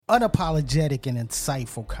unapologetic and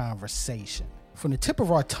insightful conversation. From the tip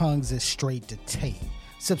of our tongues is Straight to Tape.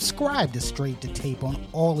 Subscribe to Straight to Tape on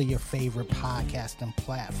all of your favorite podcasting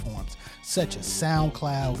platforms, such as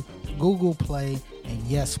SoundCloud, Google Play, and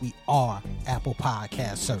yes, we are Apple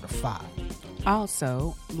Podcast certified.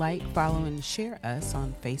 Also, like, follow, and share us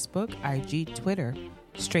on Facebook, IG, Twitter,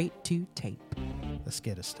 Straight to Tape. Let's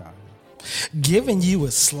get it started. Giving you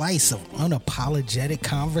a slice of unapologetic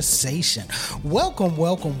conversation. Welcome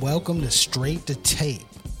to Straight to Tape.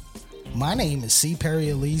 My name is C. Perry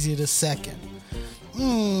Elysia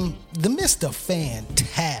II. The Mr.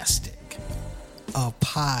 Fantastic of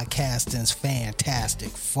podcasting's Fantastic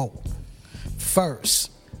Four.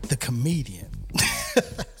 First, the comedian.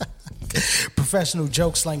 Professional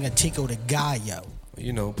joke slinger Tico de Gallo.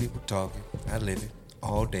 You know, people talking. I live it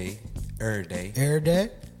all day, every day. Every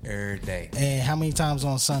day? Every day. And how many times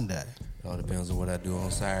on Sunday? It all depends on what I do on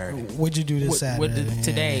Saturday. What'd you do this Saturday?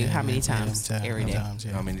 Today, how many times? Every day.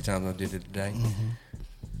 How many times I did it today?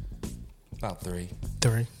 About 3.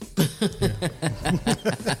 3.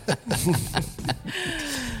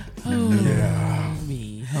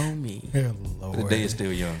 Homie. Lord. The day is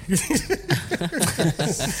still young.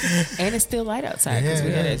 And it's still light outside because we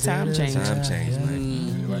had a time change. Time change,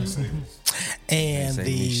 man. And Say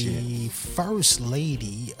the first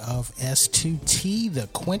lady of S2T, the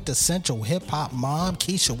quintessential hip hop mom,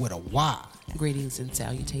 Keisha with a Y. Greetings and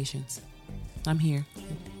salutations. I'm here.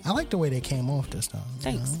 I like the way they came off this time.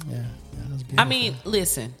 Thanks. You know? Yeah, that was beautiful. I mean,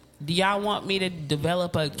 listen, do y'all want me to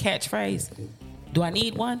develop a catchphrase? Do I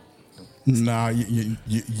need one? Nah,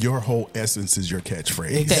 your whole essence is your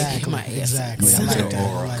catchphrase. Exactly. My Exactly. I essence. like that.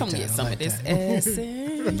 I like Come that. get I some like of this that.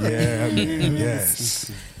 essence. Yeah, man.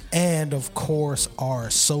 Yes. And of course, our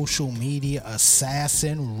social media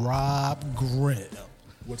assassin, Rob Grimm.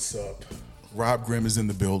 What's up? Rob Grimm is in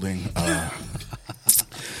the building.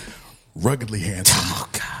 Ruggedly handsome. Oh,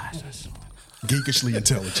 God. Geekishly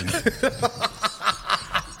intelligent.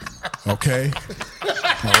 Okay?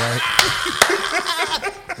 All right?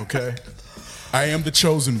 Okay? I am the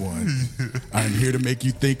chosen one. I'm here to make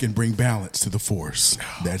you think and bring balance to the force.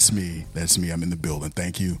 That's me. That's me. I'm in the building.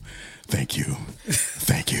 Thank you. Thank you.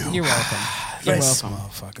 Thank you. You're welcome. You're This welcome.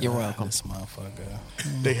 motherfucker. You're welcome. This motherfucker.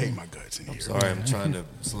 They hate my guts in here. Sorry, I'm trying to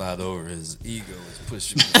slide over. His ego is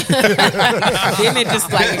pushing me. Didn't it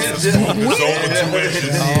just like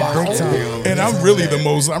And I'm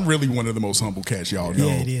really one of the most humble cats y'all know.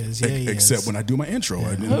 Yeah, it is. Yeah, he except is. when I do my intro.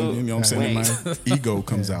 You know what I'm saying? My ego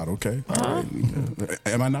comes out, okay? All right.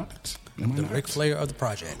 Am I not? Am I The not? Ric Flair of the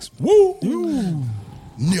projects. Woo!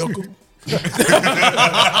 Nickel. all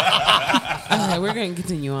right, we're gonna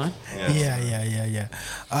continue on. Yeah.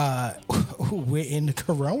 We're in the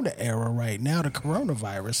Corona era right now, the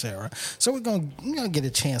coronavirus era. So we're gonna get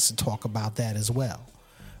a chance to talk about that as well.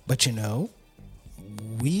 But you know,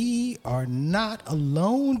 we are not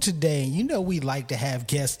alone today. You know, we like to have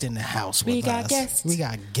guests in the house with us. We got guests. We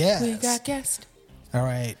got guests. We got guests. All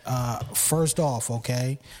right. First off,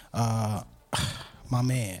 okay, my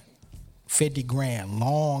man. 50 grand,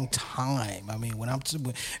 long time. I mean, when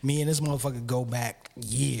me and this motherfucker go back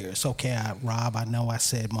years. Okay, Rob, I know I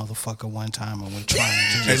said motherfucker one time and we're trying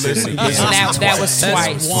to Hey, listen. That was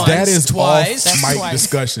twice. That is twice. off mic Twice.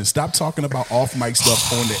 discussion. Stop talking about off mic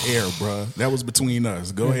stuff on the air, bruh. That was between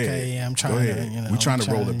us. Go ahead. Okay, yeah, I'm trying Go to. ahead. You know, We're trying to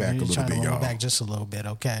roll I'm it back a trying little to bit, roll it y'all. back just a little bit,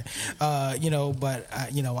 okay. But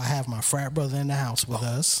I have my frat brother in the house with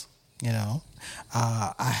us. You know,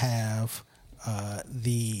 I have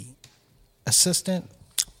the assistant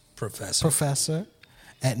professor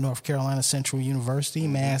at North Carolina Central University,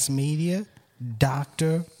 mass media,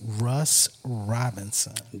 Dr. Russ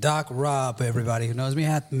Robinson. Doc Rob, everybody who knows me.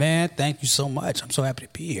 Man, thank you so much. I'm so happy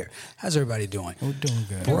to be here. How's everybody doing? We're doing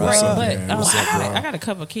good. What's up, But man? What's up, bro? I got a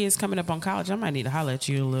couple of kids coming up on college. I might need to holler at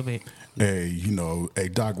you a little bit. Hey,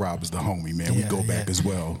 Doc Rob is the homie, man. We Yeah, go back yeah. as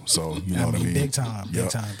well. So, you know what I mean? Big time, big Yup,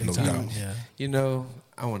 time. no doubt. Yeah. You know,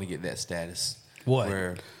 I want to get that status. What?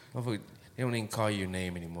 Where motherfucker, they don't even call you your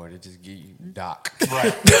name anymore. They just give you Doc.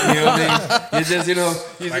 Right. You know what I mean? You just,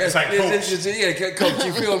 coach.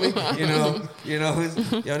 You feel me?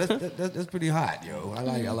 That's pretty hot, yo. I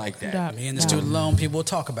like that. Doc. Me and the student loan people will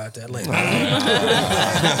talk about that later.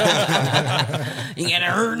 You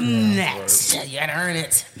gotta earn that. You gotta earn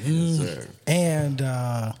it. Yes, sir. And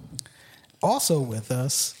also with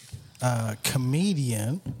us,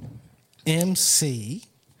 comedian, MC.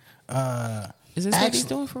 Is this what he's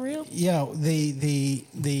doing for real? You know,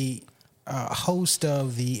 the host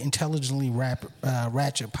of the Intelligently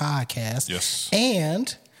Ratchet podcast. Yes.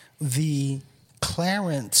 And the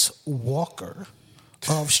Clarence Walker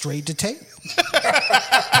of Straight to Tape.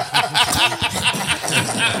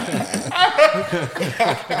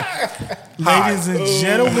 Ladies and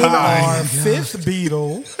gentlemen, our fifth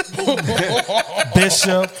Beatle,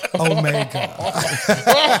 Bishop Omega.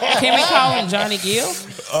 Can we call him Johnny Gill?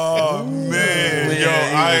 Oh man, Yeah, yo,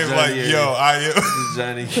 he I was am like, Johnny, yo, I am.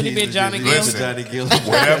 Johnny Could he be Keys, Johnny just- Gill? Johnny Gill.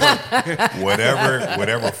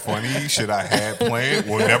 whatever funny shit I had playing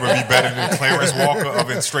will never be better than Clarence Walker of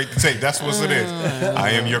It Straight to Tape. That's what it is.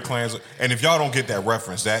 I am your Clarence. And if y'all don't get that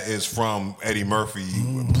reference, that is from Eddie Murphy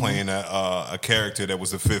playing a character that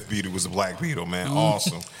was the fifth Beatle, was a black Beatle, man.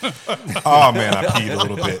 Awesome. Oh man, I peed a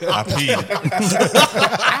little bit. I peed a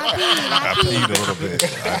little bit.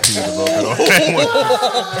 on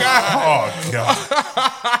that one.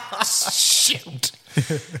 God. Shit.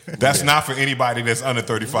 That's not for anybody that's under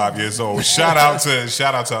 35 years old. Shout out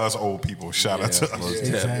to us old people. Shout out to us.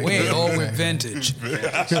 Yeah. Way old with vintage.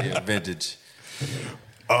 Yeah, vintage.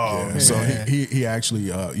 Yeah, so he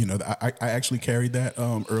actually, I actually carried that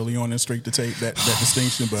early on in Straight to Tape, that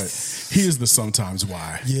distinction, but he is the sometimes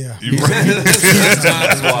why. Yeah. He's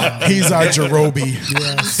our Jerobi.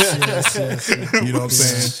 Yes. You know what I'm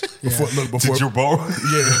saying? Before Did you borrow?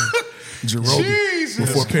 yeah. Jerobi. Jesus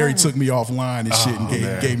Before Perry took me offline and shit and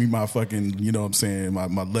man. gave me my fucking, you know what I'm saying, my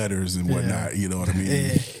letters and whatnot, you know what I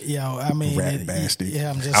mean? I mean, Rat bastard.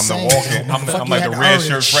 yeah, I'm just I'm saying. the walking. I'm like the red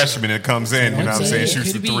shirt freshman. freshman that comes in. You know what I'm saying? Shoots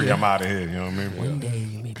for Could be. three. I'm out of here. You know what I mean?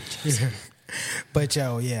 Maybe just- But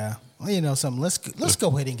yeah. Well, you know something. Let's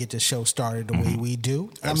go ahead and get the show started the way we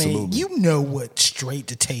do. I mean, Absolutely. you know what Straight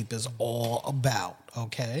to Tape is all about,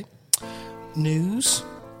 okay? News,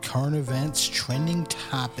 current events, trending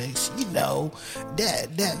topics. You know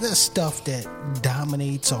that stuff that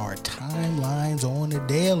dominates our timelines on the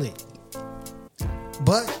daily.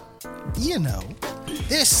 But you know,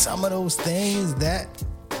 there's some of those things that,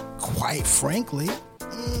 quite frankly,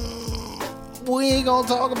 we ain't gonna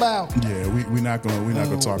talk about. Yeah, we're not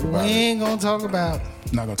gonna talk about We it. ain't gonna talk about.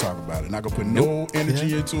 Not gonna talk about it. Not gonna put no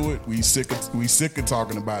energy into it. We sick of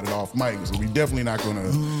talking about it off mic, so we definitely not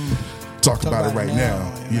gonna talk about it right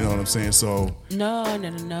now. You know what I'm saying? So No.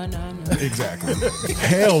 exactly.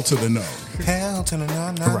 Hell to the no. Hell to the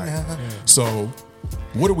no. Right. So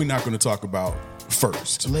what are we not gonna talk about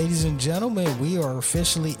first? Ladies and gentlemen, we are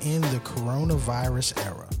officially in the coronavirus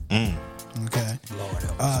era. Okay.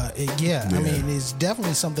 I mean, it's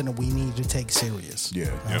definitely something that we need to take serious. Yeah.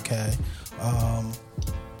 Okay.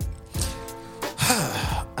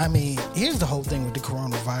 I mean, here's the whole thing with the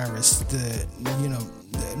coronavirus.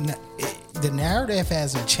 The narrative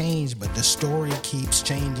hasn't changed, but the story keeps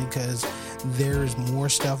changing because there's more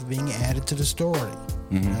stuff being added to the story.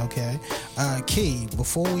 Okay. Key,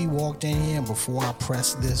 before we walked in here and before I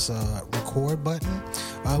pressed this record button,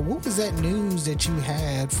 what was that news that you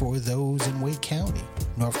had for those in Wake County,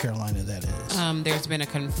 North Carolina, that is? There's been a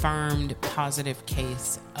confirmed positive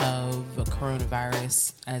case of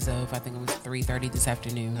coronavirus as of, I think it was 3:30 this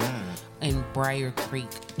afternoon in Briar Creek,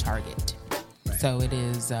 Target. Right. So it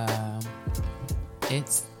is,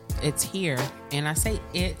 it's here. And I say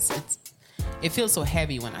it feels so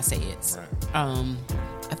heavy when I say it's. Right.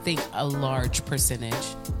 I think a large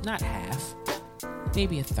percentage, not half,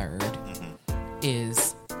 maybe a third,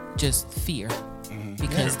 is just fear.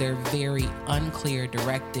 Because they're very unclear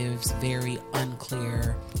directives, very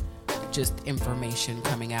unclear just information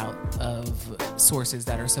coming out of sources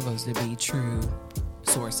that are supposed to be true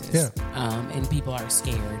sources. Yeah. And people are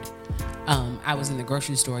scared. I was in the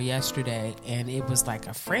grocery store yesterday and it was like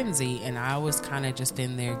a frenzy, and I was kind of just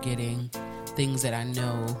in there getting things that I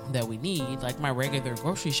know that we need, like my regular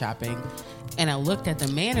grocery shopping. And I looked at the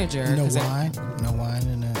manager. No wine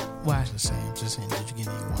in that. Why? Just saying, did you get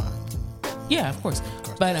any wine? Yeah, of course.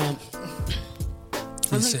 But I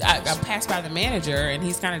passed by the manager and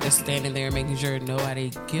he's kind of just standing there making sure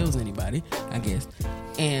nobody kills anybody, I guess.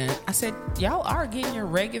 And I said, y'all are getting your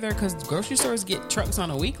regular, because grocery stores get trucks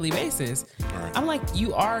on a weekly basis. Right. I'm like,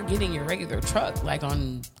 you are getting your regular truck like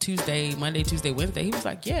on Monday, Tuesday, Wednesday. He was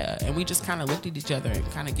like, yeah. And we just kind of looked at each other and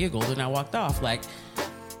kind of giggled, and I walked off. Like,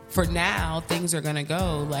 for now, things are going to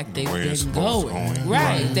go like they've been going.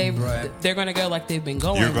 Right. They're going to go like they've been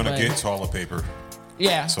going. You're going to get toilet paper.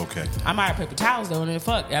 Yeah. It's okay. I'm out of paper towels though, and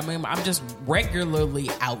fuck. I mean, I'm just regularly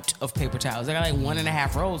out of paper towels. I got like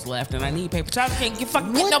 1.5 rolls left, and I need paper towels. I can't get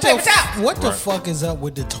no paper towels. What the fuck is up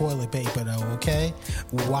with the toilet paper though, okay?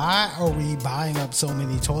 Why are we buying up so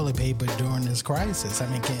many toilet paper during this crisis? I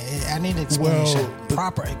mean, I need an explanation,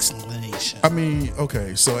 proper explanation. I mean,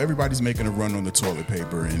 okay, so everybody's making a run on the toilet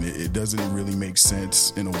paper, and it doesn't really make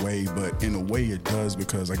sense in a way, but in a way it does,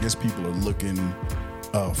 because I guess people are looking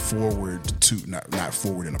forward to not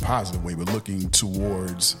forward in a positive way, but looking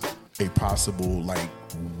towards a possible like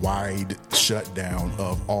wide shutdown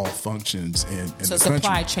of all functions in So the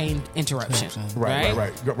supply country. chain interruption.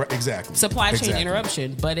 Right, exactly. Supply chain Exactly.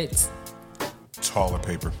 interruption, but it's Toilet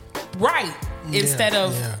paper. right instead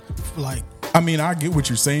of like I mean, I get what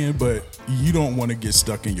you're saying, but you don't want to get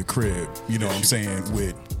stuck in your crib. You know what I'm saying?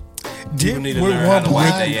 With People need to with learn one how to wipe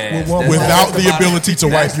blind- their ass. with one That's without all. the ability to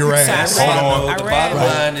wipe your ass. So I read- Hold on. I The read- bottom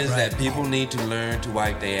line is that people need to learn to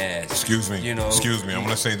wipe their ass. Excuse me. You know, Excuse me. I'm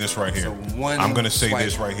going to say this right here. So one I'm going to say swipe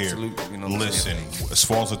this right here. salute, you know what I'm Listen, saying? as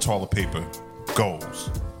far as the toilet paper goes,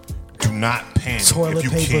 do not panic Toilet if you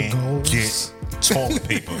paper can't goes. get toilet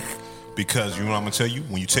paper. Because you know what I'm going to tell you?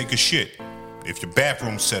 When you take a shit, if your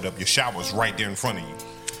bathroom's set up, your shower's right there in front of you.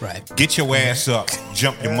 Right. Get your ass up,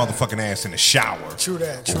 jump your motherfucking ass in the shower. True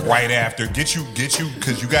that, true right after, get you,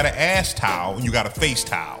 because you got an ass towel and you got a face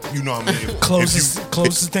towel. You know what I mean?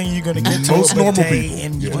 closest thing you're gonna get to Most a normal bidet people.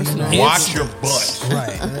 in Yeah. your Wash your butt.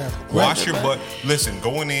 Right. Wash your butt. Listen,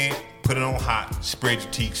 go in there, put it on hot, spread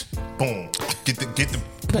your cheeks, boom. Get the.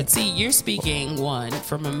 But see, you're speaking one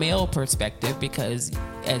from a male perspective because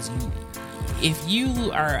if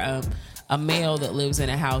you are a male that lives in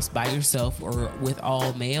a house by yourself or with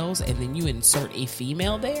all males, and then you insert a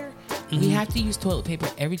female there, we have to use toilet paper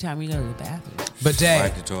every time we go to the bathroom. Bidet.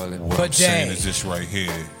 Wipe the toilet. What I'm saying Bidet. is this right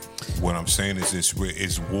here. What I'm saying is this: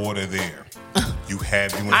 is water there? You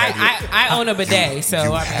have your. I own a bidet, so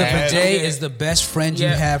you I'm The have- bidet is the best friend you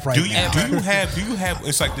Yeah. have right Do you now. do you have?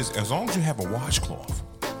 It's like this. As long as you have a washcloth,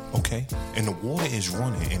 okay, and the water is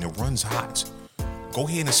running and it runs hot. Go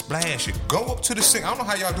ahead and splash it. Go up to the sink. I don't know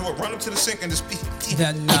how y'all do it. Run up to the sink and just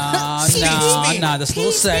Nah, that's a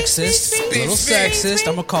little sexist.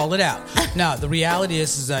 I'm gonna call it out. Now, the reality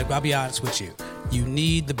is like, I'll be honest with you. You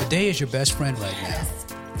need the bidet is your best friend right now.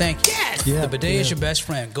 Thank you. Yes. Yeah, The bidet is yeah. your best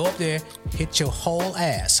friend. Go up there, hit your whole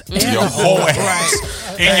ass. your the whole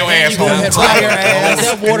ass in your You go ahead, asshole. wipe your ass.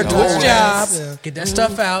 That water to its job. Yeah. Get that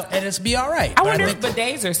stuff out, and it's be all right. I But wonder think- if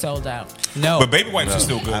bidets are sold out. no. But baby wipes are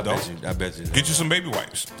still good I though. bet you. Get you some baby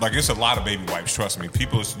wipes. Like it's a lot of baby wipes. Trust me.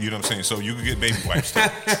 People, you know what I'm saying. So you can get baby wipes. Too.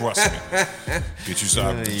 Trust me. Get you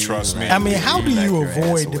some. Yeah, you Trust me. like- I mean, how You do like you your ass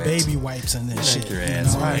avoid the wet. baby wipes and this like shit? your you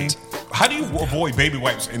ass know? wet. How do you avoid baby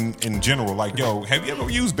wipes in general? Like, yo, have you ever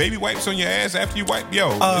used baby wipes on your ass after you wipe? Yo,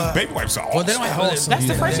 baby wipes are awesome. Well, they don't have That's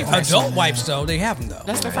the freshy fresh. adult wipes though. They have them though.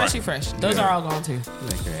 That's the freshy fresh. Those are all gone too. You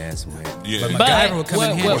like your ass wet. Yeah. But But MacGyver would come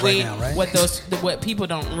in handy what, right now, right? what people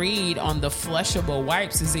don't read on the flushable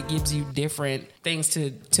wipes is it gives you different things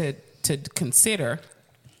to consider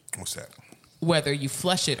What's that? whether you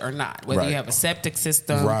flush it or not, whether Right. you have a septic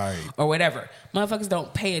system Right. or whatever. Motherfuckers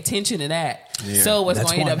don't pay attention to that. So what's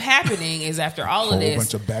That's going to end one. up happening is after all Whole of this,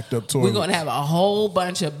 bunch of backed up we're toilets. going to have a whole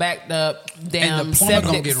bunch of backed up damn And the plumber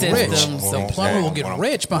gonna septic get rich. systems. Hold on, The plumber hold will on. get What I'm-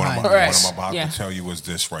 rich what behind I'm, it. what Right. I'm about Yeah. to tell you is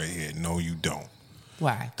this right here. No, you don't.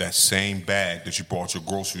 Why? That same bag that you brought your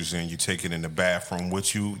groceries in, you take it in the bathroom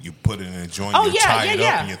with you, you put it in a joint, Oh you yeah, tie yeah, it yeah.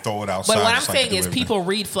 up, and you throw it outside. But what I'm just like you saying do is, everything. people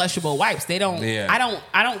read flushable wipes. They don't. Yeah.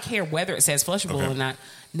 I don't care whether it says flushable Okay. or not.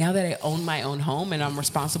 Now that I own my own home and I'm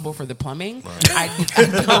responsible for the plumbing,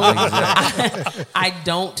 I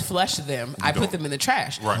don't flush them. I put don't. them in the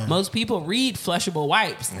trash. Right. Most people read flushable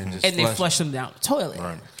wipes and just they flush. flush them down the toilet.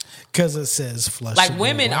 Right. Because it says flush. Like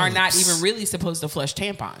women are not even really supposed to flush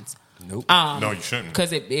tampons. Nope. No, you shouldn't.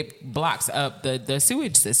 Because it blocks up the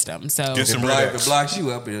sewage system. So Get some If Rid-X. it blocks you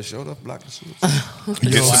up, it'll show up block the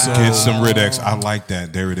shit. Get some Rid-X. I like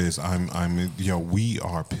that. There it is. We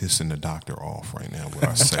are pissing the doctor off right now with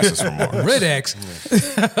our sexist remarks. Rid-X,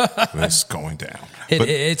 It's going down.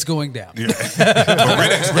 it's going down. Yeah. But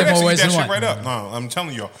Rid-X more eat ways that than shit one. right up. No, I'm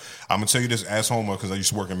telling y'all. I'm going to tell you this as homer because I used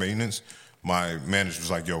to work in maintenance. My manager was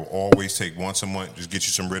like, yo, always take once a month, just get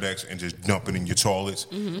you some Rid-X and just dump it in your toilets.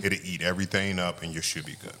 It'll eat everything up and you should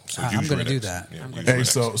be good. So I'm use gonna do Rid-X. that. Yeah, use Hey, Rid-X.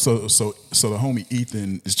 so the homie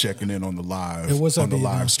Ethan is checking in on the live Hey, what's up, on the Ethan?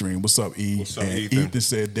 live stream. What's up, E? What's up, and Ethan?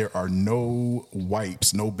 said there are no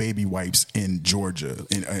wipes, no baby wipes in Georgia,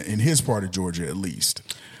 in his part of Georgia at least.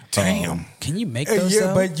 Damn. Can you make Hey, those? yeah,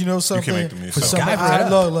 though? but you know something. make them For yourself. some, Guyver it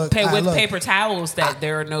up. look, with look. paper towels that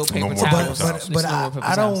there are no paper more towels. paper But, towels. but There's no more paper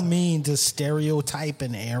I towels. don't mean to stereotype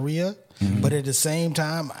an area, but at the same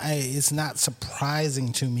time, it's not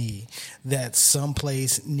surprising to me that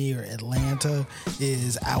someplace near Atlanta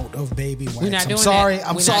is out of baby wipes. not I'm doing sorry. that.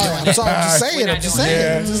 I'm We're not sorry. doing I'm that. sorry. I'm just We're saying. not I'm just doing saying.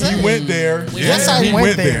 that. I'm just He saying. went there. Yes, Yeah, I he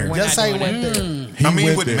went there. We're Yes, not I doing went that. there. He I mean,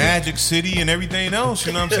 went with there. Magic City and everything else,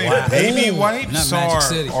 you know what I'm saying? Baby wipes Not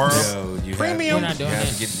Magic are, City. You premium. We're not doing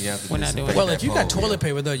that. We're not doing Well, that. if you got toilet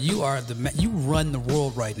paper though, you run the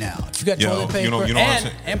world right now. If you got Yo, toilet paper you know what I'm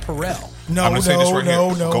saying? and Perel, No, I'm gonna say this right here. Go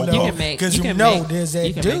You Puff. can make- Because you can know make- there's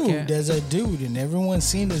you that can make dude. it. There's a dude, and everyone's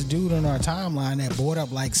seen this dude on our timeline that bought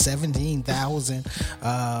up like 17,000,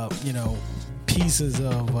 pieces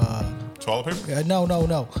of Toilet paper? no,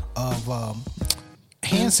 of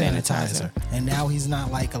hand sanitizer, and now he's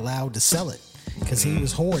not like allowed to sell it because he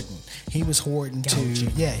was hoarding. He was hoarding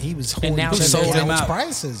he was hoarding now to they sold the them gouge out.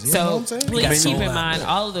 prices. You know what So I'm saying? please Got keep sold in out. mind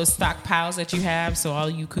all of those stockpiles that you have. So all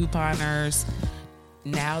you couponers,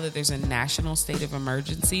 now that there's a national state of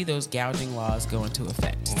emergency, those gouging laws go into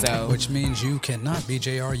effect. So Which means you cannot be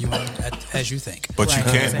JRU as you think. But you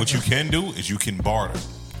Right. can. What you can do is you can barter.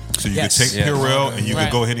 So you Yes. can take Yeah. Purell and you Right.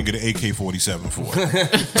 can go ahead and get an AK-47 for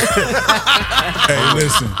it. Hey,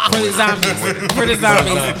 listen. for the zombies,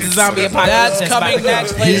 the zombie apocalypse. That's just coming like that.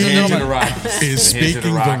 next, ladies and Hand to the gentlemen. Rockets. Is speaking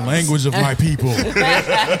the language of my people. If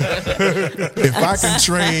I can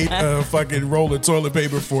trade a fucking roll of toilet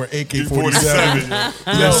paper for AK-47,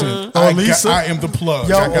 listen, I am the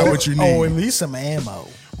plug. I got what you need. Oh, at least some ammo.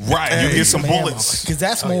 Right. You get some bullets. Because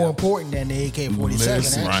that's more important than the AK-47.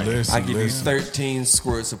 Listen, actually. listen, I give you listen. 13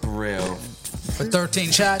 squirts of Purell. For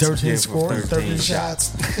 13 shots? 13 Yeah, for scores, 13 13 shots.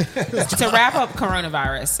 To wrap up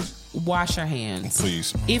coronavirus, wash your hands.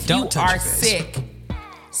 Please. If Don't you touch are your face. sick,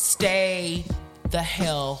 stay the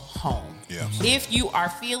hell home. Yeah. If you are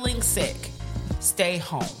feeling sick, stay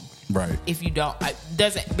home. Right. If you don't,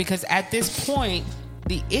 doesn't, because at this point,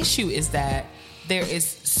 the issue is that there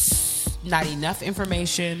is not enough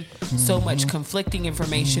information, so much conflicting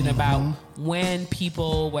information about when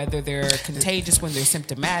people, whether they're contagious, when they're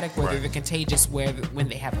symptomatic, whether Right. they're contagious when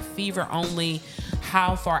they have a fever only,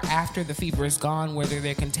 how far after the fever is gone, whether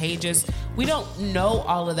they're contagious. We don't know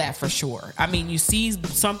all of that for sure. I mean, you see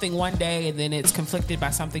something one day and then it's conflicted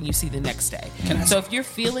by something you see the next day. So if you're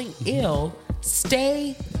feeling ill,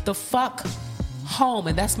 stay the fuck home.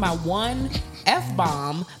 And that's my one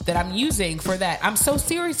F-bomb that I'm using for that. I'm so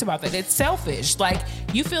serious about that. It's selfish. Like,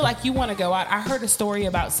 you feel like you want to go out. I heard a story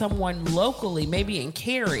about someone locally, maybe in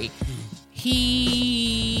Cary.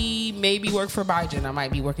 He maybe worked for Biden.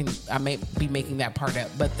 I may be making that part up.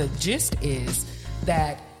 But the gist is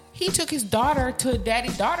that he took his daughter to a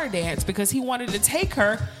daddy-daughter dance because he wanted to take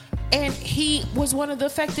her, and he was one of the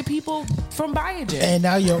affected people from Biogen. And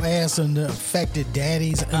now your ass on the affected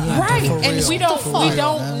daddies. Right, For and real. we don't For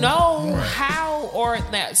real, man. know how or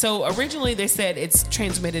that. So originally they said it's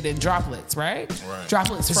transmitted in droplets, right? Right.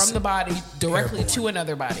 Droplets from the body directly to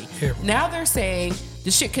another body. Now they're saying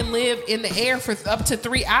the shit can live in the air for up to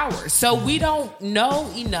 3 hours. So we don't know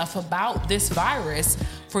enough about this virus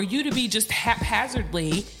for you to be just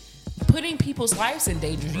haphazardly putting people's lives in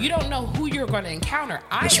danger. You don't know who you're going to encounter.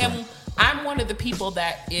 I'm one of the people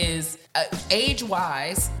that is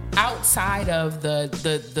age-wise outside of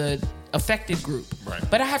the affected group. Right.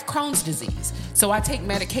 But I have Crohn's disease. So I take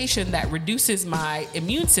medication that reduces my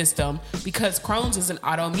immune system because Crohn's is an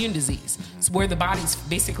autoimmune disease. It's where the body's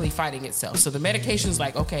basically fighting itself. So the medication's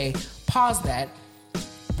like, okay, pause that,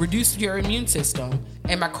 reduce your immune system,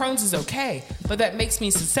 and my Crohn's is okay. But that makes me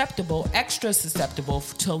susceptible, extra susceptible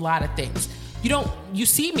to a lot of things. You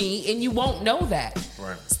see me and you won't know that.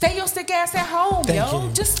 Right. Stay your sick ass at home, Thank yo.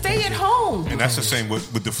 you. Just stay at home. And that's the same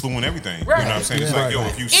with the flu and everything. Right. You know what I'm saying? It's like, yo,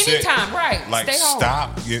 if you sick, Anytime, right. like Stay home.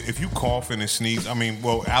 stop. If you coughing and sneeze, I mean,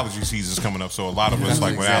 well, allergy season's coming up, so a lot of us,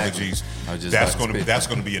 like Exactly. with I was allergies, just that's about to spit that's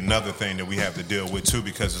that. going to be another thing that we have to deal with too,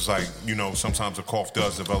 because it's like, sometimes a cough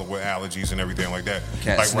does develop with allergies and everything like that.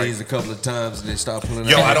 Cat like sneeze a couple of times and they start pulling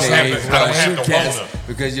Yo, out. I don't have the- I don't have the cats Rona.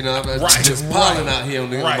 because I'm Right. just pollen out here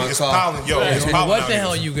on right, my it's car. pollen. Yo, it's pollen. What out the here.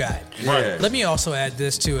 hell you got? Right. Let me also add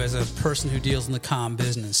this too, as a person who deals in the comm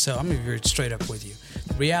business. So I'm gonna be very straight up with you.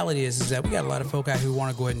 The reality is that we got a lot of folk out who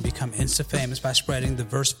want to go ahead and become insta famous by spreading the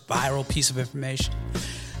verse viral piece of information.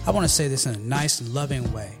 I want to say this in a nice and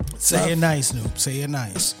loving way. Say it nice, Noob. Say it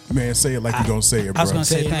nice. Man, say it like you're going to say it, bro. I was gonna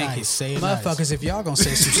Say say it thank nice, you, say it nice. motherfuckers. If y'all gonna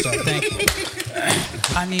say some stuff, thank you.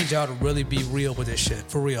 I need y'all to really be real with this shit,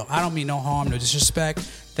 for real. I don't mean no harm, no disrespect.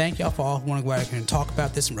 Thank y'all for all who want to go out here and talk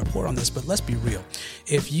about this and report on this. But let's be real.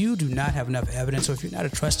 If you do not have enough evidence, or if you're not a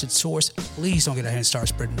trusted source, please don't get out here and start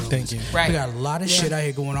spreading rumors. Thank you. Right. We got a lot of shit out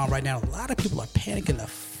here going on right now. A lot of people are panicking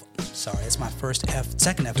sorry, it's my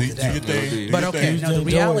second F of the Do day. your thing. Do But your okay, thing. no, the Do it,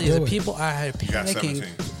 reality is do that it. people are got panicking. 17.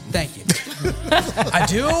 Thank you. I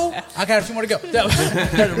do? I got a few more to go. No,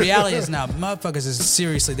 the reality is now, motherfuckers is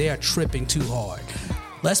seriously, they are tripping too hard.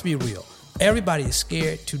 Let's be real. Everybody is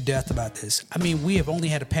scared to death about this. I mean, we have only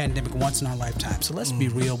had a pandemic once in our lifetime, so let's be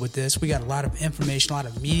real with this. We got a lot of information, a lot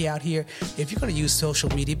of media out here. If you're going to use social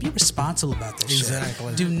media, be responsible about this Exactly.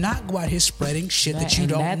 shit. Do not go out here spreading shit that you and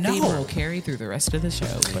don't that know. theme will carry through the rest of the show.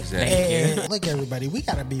 But thank you. And look, everybody, we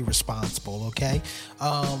got to be responsible, okay?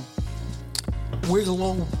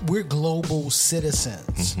 We're global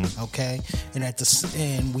citizens, okay? And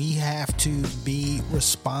and we have to be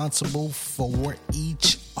responsible for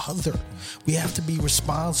each other. We have to be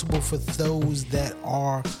responsible for those that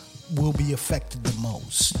will be affected the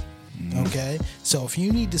most. Okay, so if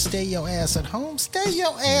you need to stay your ass at home, stay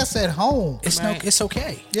your ass at home. It's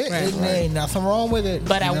okay. Yeah, ain't nothing wrong with it.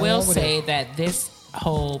 But I Nothing will wrong with say it. that this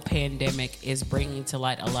whole pandemic is bringing to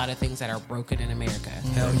light a lot of things that are broken in America.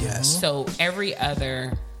 Hell yes. So every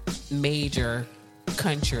other major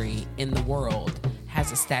country in the world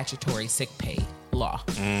has a statutory sick pay law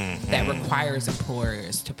that requires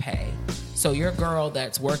employers to pay. So your girl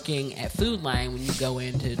that's working at Food Line, when you go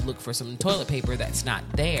in to look for some toilet paper that's not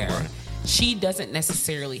there, she doesn't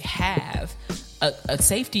necessarily have a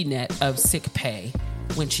safety net of sick pay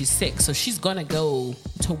when she's sick. So she's going to go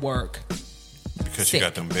to work Because she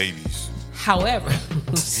got them babies. However,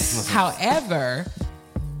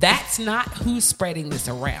 that's not who's spreading this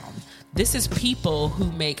around. This is people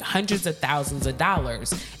who make hundreds of thousands of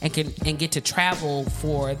dollars and get to travel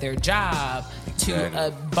for their job to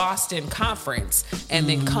a Boston conference and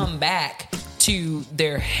then come back to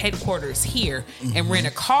their headquarters here and rent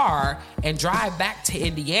a car and drive back to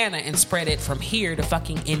Indiana and spread it from here to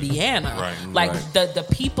fucking Indiana. The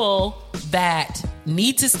people that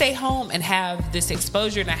need to stay home and have this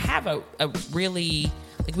exposure, and I have a really,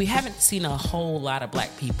 we haven't seen a whole lot of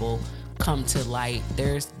black people come to light.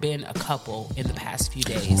 There's been a couple in the past few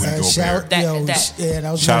days. Shout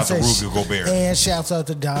out to Rudy Gobert. And shouts out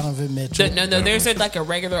to Donovan Mitchell. There's a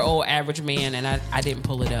regular old average man, and I didn't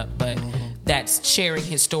pull it up, but that's sharing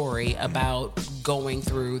his story about going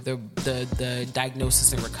through the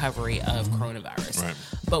diagnosis and recovery of coronavirus. Right.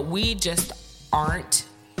 But we just aren't.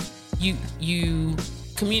 You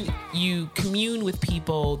commune with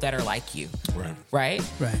people that are like you. Right.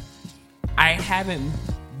 I haven't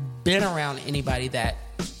been around anybody that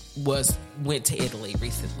went to Italy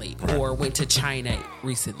recently or went to China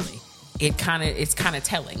recently. It's kind of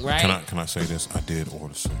telling, right? Can I say this? I did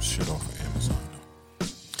order some shit off of Amazon.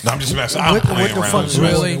 No, I'm just messing. What the fuck?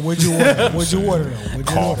 Really? What'd you order?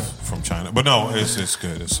 Cough from China, but no, it's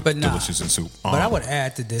good. It's delicious in soup. But I would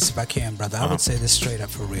add to this, if I can, brother. I would say this straight up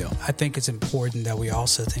for real. I think it's important that we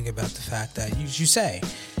also think about the fact that you say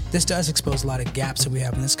this does expose a lot of gaps that we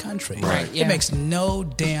have in this country. Right. It makes no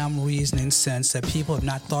damn reasoning sense that people have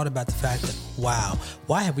not thought about the fact that, wow,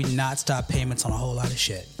 why have we not stopped payments on a whole lot of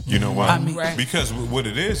shit? You know why? I mean, because what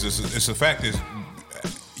it is the fact is,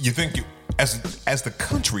 you think as the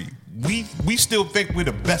country, we still think we're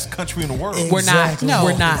the best country in the world. We're not. No,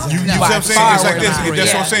 we're not. You know what I'm saying? It's like this.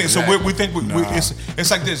 That's what I'm saying. Exactly. So we think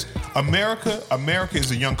it's like this. America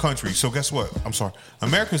is a young country. So guess what? I'm sorry.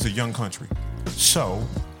 America is a young country. So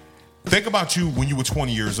think about you when you were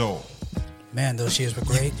 20 years old. Man, those years were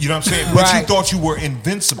great. You know what I'm saying? But you thought you were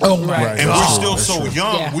invincible. Oh my And we're still so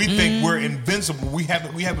young. Yeah. We think we're invincible. We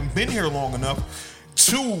haven't been here long enough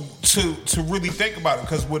to really think about it,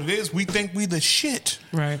 because what it is, we think we the shit.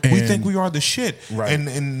 Right. We think we are the shit. Right.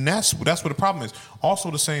 And that's what the problem is. Also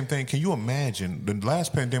the same thing, can you imagine the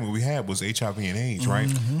last pandemic we had was HIV and AIDS,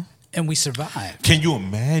 right? And we survived. Can you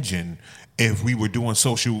imagine if we were doing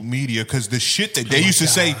social media? Because the shit that they used to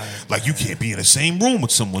say, like, you can't be in the same room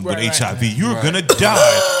with someone with HIV. You're gonna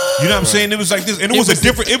die. You know what I'm saying? It was like this, and it was a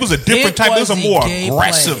different type. It was a more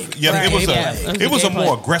aggressive. Yeah, it was a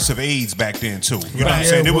more aggressive AIDS back then too. You know what I'm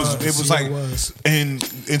saying? It was like, and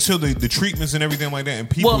until the treatments and everything like that, and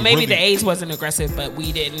people. Well, maybe really, the AIDS wasn't aggressive, but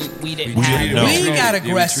we didn't have. We got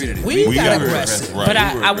aggressive. We got aggressive. Right.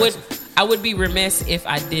 But I would be remiss if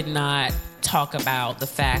I did not talk about the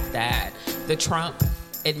fact that the Trump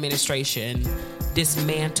administration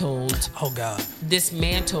dismantled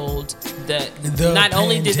the not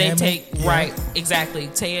only did they take exactly,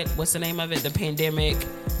 say it, what's the name of it, the pandemic,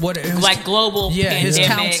 global pandemic, his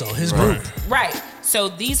council, his group, right. So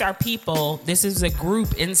these are people, this is a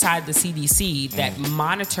group inside the CDC that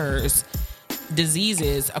monitors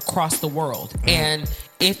diseases across the world. And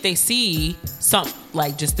if they see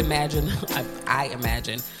just imagine, I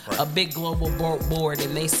imagine a big global board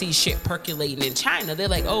and they see shit percolating in China, they're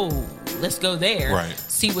like, oh, let's go there,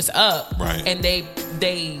 see what's up. And they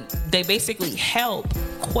basically help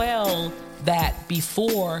quell that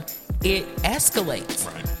before it escalates.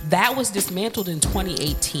 That was dismantled in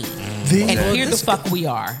 2018. And here the fuck we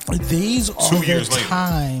are. These are 2 the years later.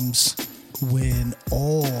 times when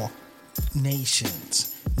all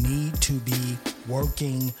nations need to be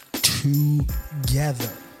working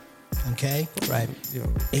together. Okay? Right.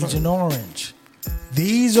 Agent Orange.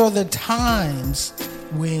 These are the times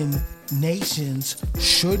when nations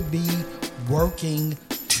should be working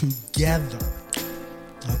together.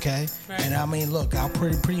 Okay? Right. And I mean, look, I'll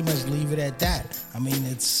pretty much leave it at that. I mean,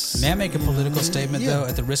 it's... May I make a political statement, yeah. though,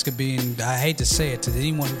 at the risk of being, I hate to say it, to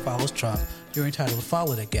anyone who follows Trump, you're entitled to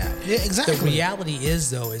follow that guy. Yeah, exactly. The reality is,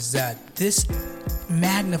 though, is that this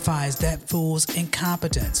magnifies that fool's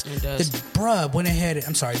incompetence. It does.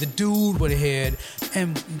 The dude went ahead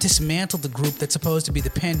and dismantled the group that's supposed to be the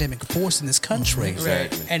pandemic force in this country.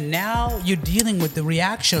 Exactly. And now you're dealing with the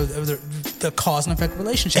reaction of the cause and effect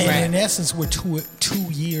relationship. And in essence, we're two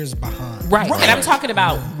years behind. Right. And I'm talking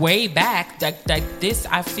about way back. Like this,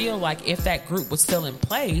 I feel like if that group was still in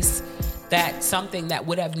place, that's something that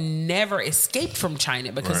would have never escaped from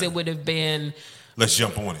China because Right. it would have been Let's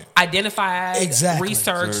jump on it. identified, Exactly.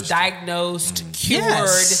 researched, diagnosed, cured,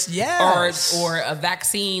 Yes. or a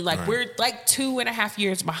vaccine. Like we're like 2.5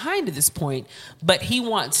 years behind at this point, but he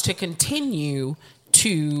wants to continue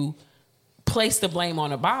to place the blame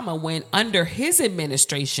on Obama when under his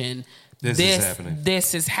administration This is happening.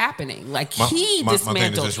 This is happening. Like My he thing is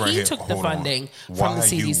dismantled. this right He here. took the Hold on. funding Why from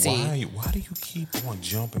the you- CDC. Why do you keep on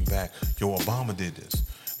jumping back? Yo, Obama did this.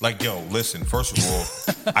 Like, yo, listen. First of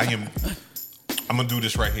all, I'm gonna do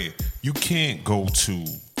this right here. You can't go to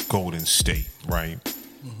Golden State, right?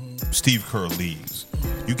 Steve Kerr leaves.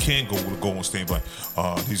 You can't go to Golden State like,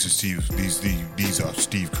 these are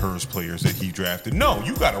Steve Kerr's players that he drafted. No,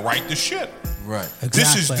 you got to right the ship. Right.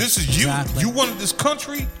 This is you. Exactly. You wanted this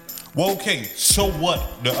country. Well, okay. So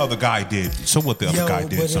what the other guy did? So what the other guy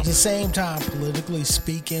did? But at something. the same time, politically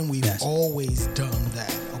speaking, we've always done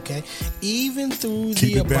that. Okay, even through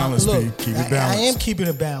Keep the it balanced, look, P. Keep it I balanced. am keeping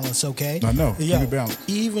it balanced. Okay, I know. Keep it balanced.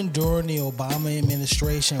 Even during the Obama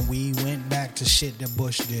administration, we went back to shit that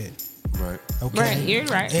Bush did. Right. Okay, Right, you're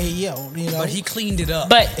right. Hey, you know, But he cleaned it up.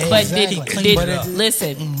 But Exactly. did But it-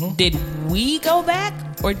 listen? Did we go back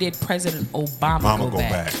or did President Obama Mama go go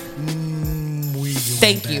back.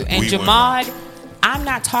 Thank you. And We went Jamad, I'm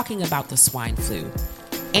not talking about the swine flu.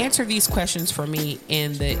 Answer these questions for me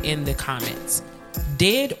in the comments.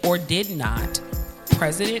 Did or did not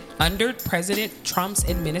under President Trump's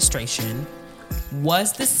administration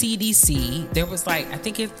was the CDC? There was like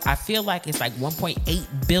I feel like it's like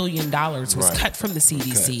 $1.8 billion was Right. cut from the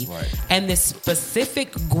CDC, Cut, right. and this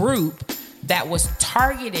specific group that was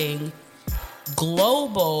targeting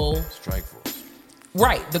global. Strike force.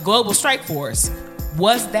 Right, the global strike force.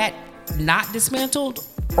 Was that not dismantled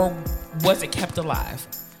or was it kept alive?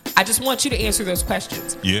 I just want you to answer those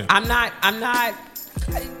questions. Yeah. I'm not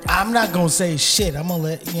I'm not gonna say shit. I'm gonna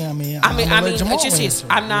let I'm gonna let Jamal it's just answer,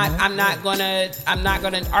 I'm you not know? I'm not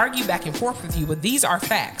gonna argue back and forth with you, but these are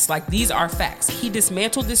facts. Like these are facts. He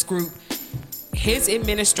dismantled this group. His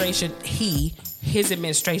administration,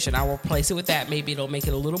 I will replace it with that. Maybe it'll make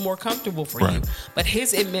it a little more comfortable for you. Right. But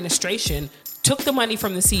his administration took the money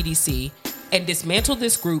from the CDC and dismantled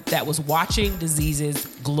this group that was watching diseases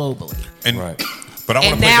globally. And, Right. But I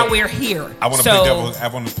want And to now we're here. I want So-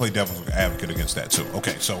 to play devil's advocate against that too.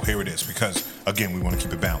 Okay, so here it is because again we want to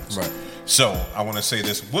keep it balanced. Right. So I want to say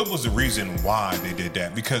this: what was the reason why they did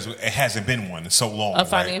that? Because it hasn't been one in so long. A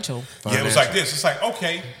financial. Right? Yeah, it was like this. It's like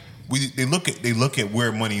okay, they look at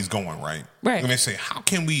where money's going, right? Right. And they say,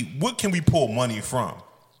 what can we pull money from?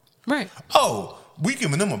 Right. Oh, we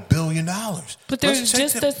giving them $1 billion. But there's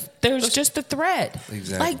just a thread.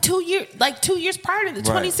 Exactly. Like 2 years prior to the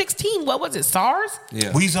 2016. What was it? SARS?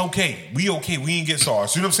 Yeah. We's okay. We okay. We ain't get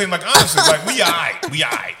SARS. You know what I'm saying? Like honestly, like we alright. We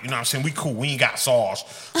alright. You know what I'm saying? We cool. We ain't got SARS.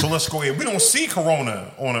 So let's go ahead. We don't see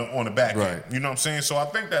Corona on the back end. Right. You know what I'm saying? So I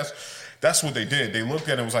think that's what they did. They looked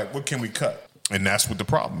at it and was like, what can we cut? And that's what the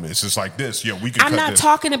problem is. It's like this. Yeah, we can. I'm cut not this.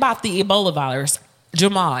 talking about the Ebola virus.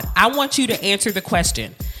 Jamad, I want you to answer the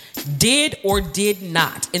question. Did or did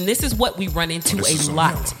not, and this is what we run into this is a on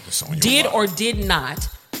lot. your- this on your Did lot. or did not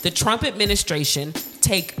the Trump administration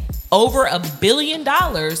take over $1 billion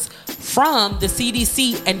from the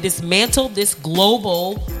CDC and dismantle this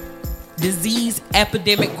global disease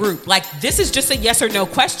epidemic group? Like, this is just a yes or no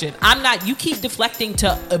question. You keep deflecting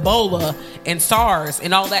to Ebola and SARS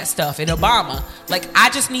and all that stuff and Obama. Like, I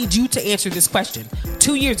just need you to answer this question.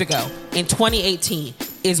 2 years ago, in 2018,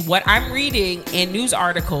 is what I'm reading in news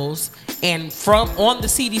articles and from on the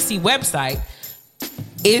CDC website,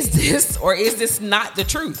 is this or is this not the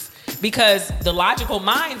truth? Because the logical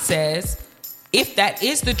mind says, if that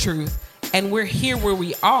is the truth and we're here where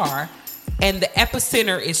we are and the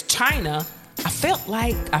epicenter is China, I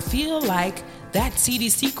feel like that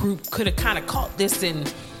CDC group could have kind of caught this and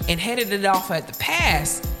headed it off at the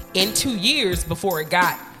pass in 2 years before it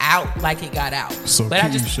got out like it got out. So but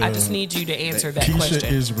Keisha, I just need you to answer that Keisha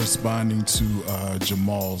question. is responding to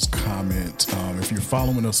Jamal's comment. If you're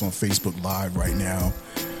following us on Facebook Live right now,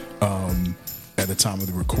 at the time of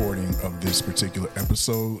the recording of this particular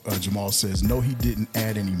episode, Jamal says, no, he didn't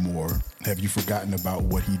add any more. Have you forgotten about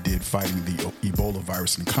what he did fighting the Ebola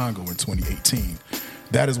virus in Congo in 2018?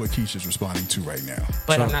 That is what Keisha's responding to right now.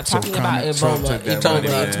 But I'm not talking about Trump Ebola. took that Ebola money,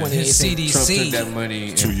 in man. 2018. His CDC. Trump took that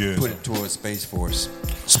money 2 and years. put it towards Space Force.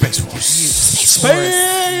 Space Force. Space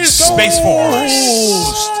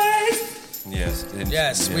Force. Yes. And,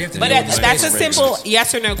 Yes, we have to But deal with that's a space simple racist.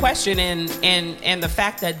 yes or no question, and the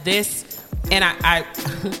fact that this, and I I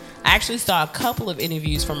actually saw a couple of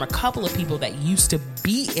interviews from a couple of people that used to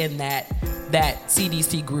be in that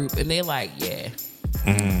CDC group, and they're like, yeah.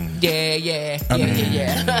 Yeah.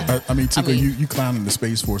 I mean, Tika, you clowning the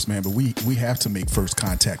Space Force, man, but we have to make first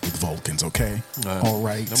contact with Vulcans, okay? All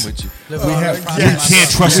right. I'm with you. We Can't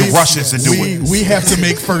trust the Russians to do it. we have to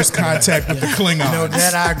make first contact with the Klingons. No,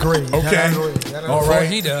 that I agree. Okay. That I agree. That I agree. All Before right.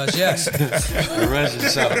 he does, yes. The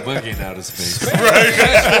Russians shot a boogie in outer space.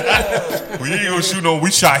 We ain't gonna shoot no.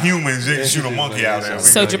 We shot humans. You ain't shoot a monkey out there.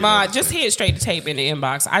 So Jamal, just hit straight to tape in the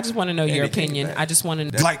inbox. I just want to know your opinion. I just want to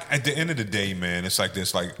know. Like at the end of the day, man, it's like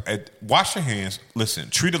this. Like, wash your hands. Listen,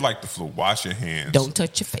 treat it like the flu. Wash your hands. Don't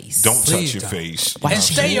touch your face. Don't Please touch your don't. face. Wash And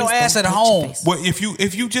your stay your hands, ass don't at touch your home. face. Well,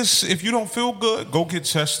 if you don't feel good, go get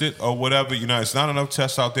tested or whatever. You know, it's not enough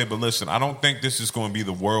tests out there. But listen, I don't think this is going to be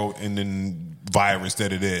the world ending virus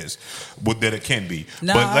that it is, that it can be.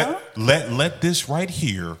 No. But let this right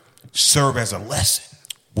here serve as a lesson.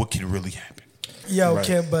 What can really happen? Yo, Right.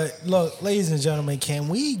 Kim, but look, ladies and gentlemen, can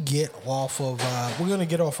we get off of? We're gonna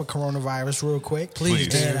get off of coronavirus real quick,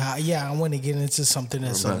 Please. And I want to get into something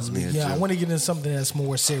that's Reminds me of I Joe. want to get into something that's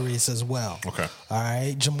more serious as well. Okay. All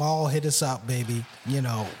right, Jamal, hit us up, baby. You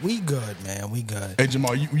know, we good, man. We good. Hey,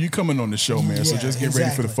 Jamal, you coming on the show, man, so Yeah, just get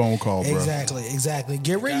ready for the phone call, bro. Exactly.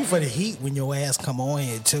 Get ready for the heat when your ass come on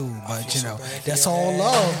here too. But you know, that's all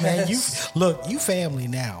love, man. You family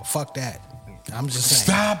now. Fuck that. I'm just saying.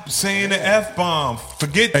 Stop saying the F-bomb.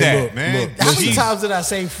 Forget Hey, that, look, man. look, How many Jeez. times did I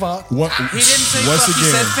say fuck? He didn't say once fuck, he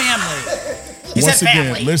again, said family. He once said again,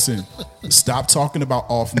 family. listen. Stop talking about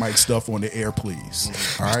off mic stuff on the air, please.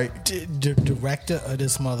 All right. Director of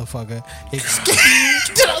this motherfucker. Did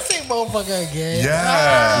I say motherfucker again?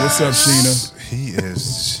 Yeah. What's up, Sheena? He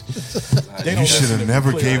is. They You don't should listen have to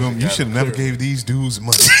never me. gave him. You should have never gave these dudes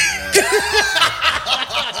money.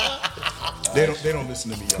 They don't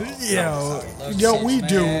listen to me, y'all. Yo, we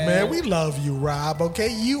do, man. We love you, Rob. Okay,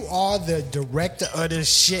 you are the director of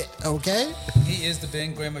this shit. Okay, He is the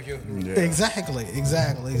Ben Graham of your. exactly.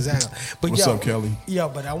 But What's yo, up, Kelly? Yo,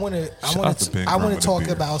 but I want out to Ben to Graham with the talk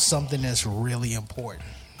beer. about something that's really important.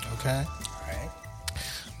 Okay,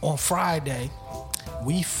 on Friday,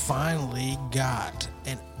 we finally got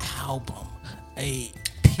an album, a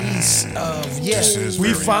piece of This is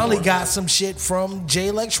we very finally important. got some shit from Jay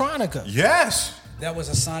Electronica. Yes. That was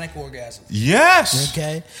a sonic orgasm. Yes.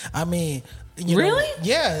 Okay, I mean, you Really? know,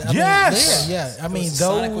 yeah, I Yes. mean, yeah. I mean, was a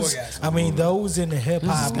sonic those. orgasm. I mean, those in the hip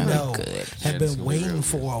hop gonna know be good. have Yeah, this been is gonna be waiting real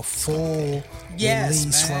for a full Yes,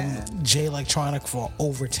 release man. from Jay Electronic for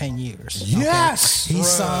over 10 years. Yes. He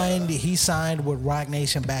signed with Rock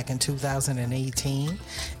Nation back in 2018,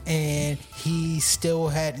 and he still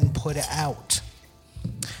hadn't put out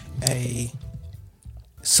a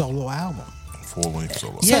solo album. Full-length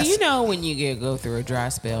solo. So Yes. you know when you go through a dry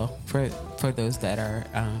spell for those that are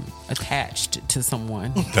attached to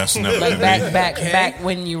someone, That's never like been me. back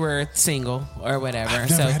when you were single or whatever. I've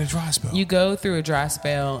never so had a dry spell. You go through a dry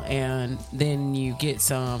spell and then you get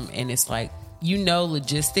some, and it's like, you know,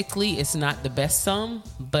 logistically it's not the best sum,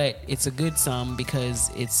 but it's a good sum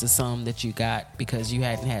because it's the sum that you got because you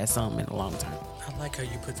hadn't had some in a long time. I like how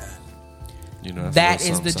you put that. You know, That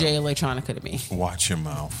is the Jay Electronica to me. Watch your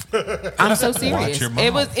mouth. I'm so serious. your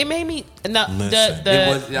mouth. It made me no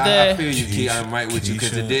Listen. I feel you, Key. Keisha, I'm right with you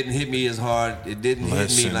because it Keisha. didn't hit me as hard. It didn't hit me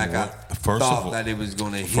Listen, like I first of thought all- that it was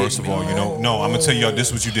going to hit First of me. all, you know, no, I'm gonna tell y'all. This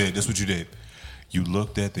is what you did. You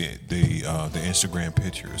looked at the Instagram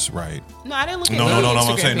pictures, right? No, I didn't look at No. any I'm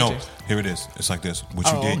Instagram saying no. pictures. Here it is. It's like this. What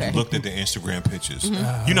you Oh, did, okay. you looked at the Instagram pictures.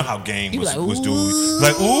 You know how Game You was like, doing.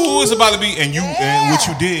 Like, ooh, it's about to be. And what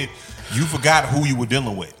you did, you forgot who you were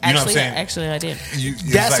dealing with. You know what I'm saying? Actually, I did.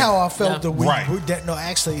 That's how I felt No. the week.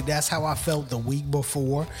 Right. That's how I felt the week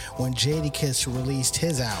before when Jadakiss released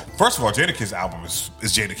his album. First of all, Jadakiss album is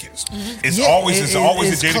Jadakiss. It's Yeah, always the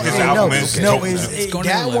Jadakiss album is No, dope. going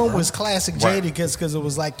that to the one liver. was classic Right. Jadakiss because it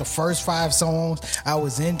was like the first 5 songs I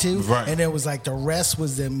was into, Right. and it was like the rest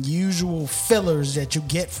was them usual fillers that you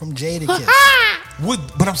get from Jadakiss.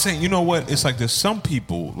 But I'm saying, you know what? It's like there's some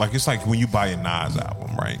people, like it's like when you buy a Nas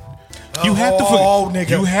album, right? You have to. nigga.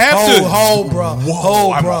 You have to. bro.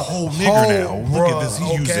 Whoa, I'm bro. a whole nigger now. Look at this.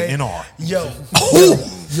 He's using okay? NR.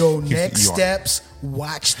 Yo, next ER. steps,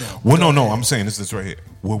 watch them. Well, Go no. ahead. I'm saying this right here.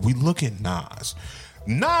 When we look at Nas,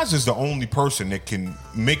 Nas is the only person that can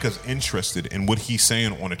make us interested in what he's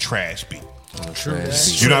saying on a trash beat. True.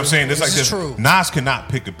 You know what I'm saying? It's like This is this. true. Nas cannot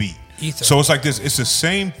pick a beat. Ether. So it's like this. It's the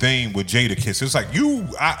same thing with Jadakiss. It's like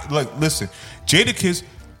listen, Jadakiss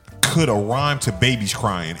could have rhymed to Babies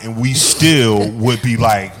Crying, and we still would be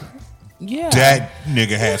like, Yeah. that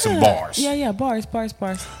nigga had some bars. Yeah, bars.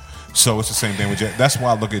 So it's the same thing with Jay. That's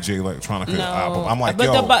why I look at Jay Electronica album. I'm like,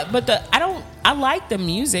 yo. I like the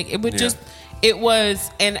music. It would just. It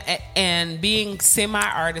was and being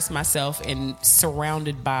semi-artist myself and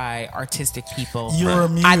surrounded by artistic people. You're a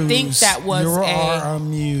muse. I think that was you are a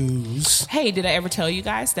muse. Hey, did I ever tell you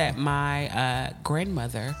guys that my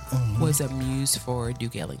grandmother was a muse for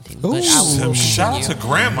Duke Ellington? But I will Shout out continue. to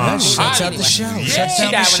grandma. Shut Anyway. the show. Yeah, Shut she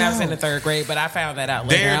down died the when I was show. in the 3rd grade, but I found that out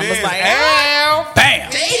later. There I it was is. like, Ow.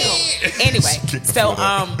 Bam. anyway,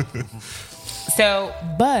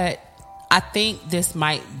 but I think this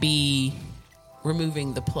might be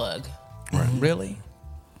removing the plug Really?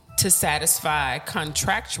 to satisfy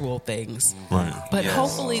contractual things. Right. But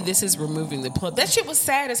hopefully this is removing the plug. That shit was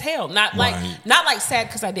sad as hell. Not like sad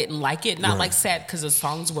because I didn't like it. Not like sad because the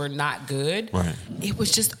songs were not good. Right. It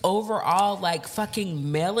was just overall like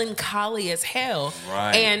fucking melancholy as hell.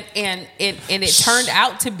 Right. And it turned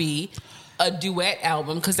out to be a duet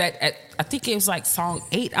album because I think it was like song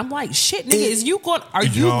 8. I'm like, shit, nigga, are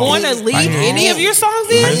you going to lead any of your songs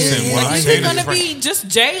in? Listen, when I Like, is say it this, going to be just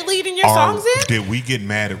Jay leading your songs in? Did we get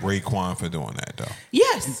mad at Raekwon for doing that though?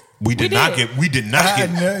 Yes. We did not get mad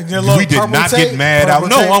Purple out.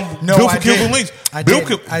 Tape. No, Bill I for Cuban didn't. Links. I Bill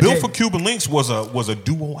didn't. for Cuban Links was a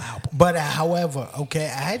duo album. But however, okay,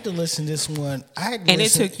 I had to listen to this one. It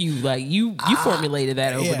took you like you formulated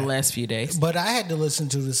that over the last few days. But I had to listen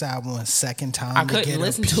to this album a second time. I to couldn't get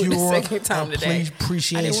listen a to it a pure second time today. I didn't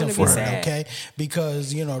appreciation wanna for be it, sad. okay?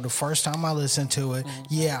 Because the first time I listened to it,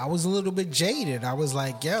 I was a little bit jaded. I was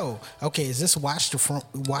like, "Yo, okay, is this Watch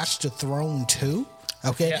the Throne 2?"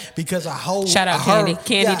 Okay, Yeah. because Shout out Candy.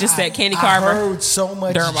 Candy just said Candy Carver. I heard so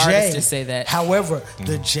much Durham Jay. artists just say that. However,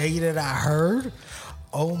 the Jay that I heard,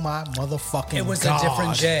 oh my motherfucking It was God. a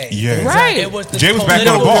different Jay. Yeah. Right. It was the Jay was back on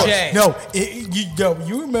the political ball. Jay. No,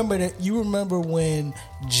 you remember that? You remember when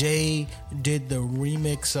Jay did the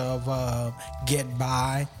remix of "Get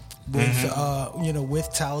By" with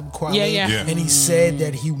with Talib Kweli? Yeah. And he said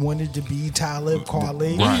that he wanted to be Talib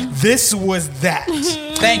Kweli. Right. This was that.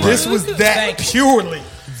 Thank you. This was that Thank you. purely.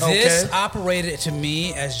 This Okay. operated to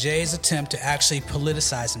me as Jay's attempt to actually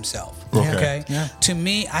politicize himself. Okay. Yeah. To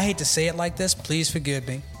me, I hate to say it like this, please forgive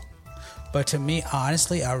me. But to me,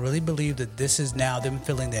 honestly, I really believe that this is now them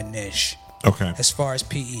filling their niche Okay. as far as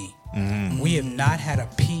PE. We have not had a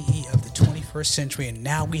PE of the 21st century, and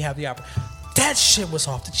now we have the opportunity. That shit was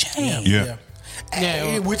off the chain. Yeah.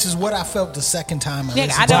 Which is what I felt the second time I Yeah,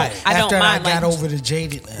 listened I to don't- it. I don't After mind, I got like- over the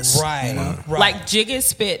jadedness. Right. Right. Like Jig is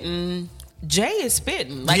spitting, Jay is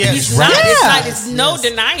spitting. Like Yes. he's not. Yes. It's no Yes.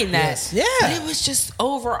 denying that. Yes. Yeah. But it was just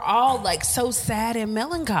overall like so sad and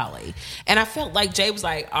melancholy. And I felt like Jay was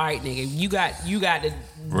like, "All right, nigga, you got to."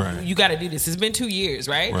 Right. You got to do this. It's been 2 years,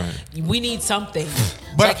 right? Right. We need something.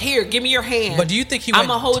 But- like here, give me your hand. But do you think he I'm went-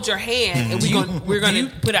 gonna hold your hand, and we're gonna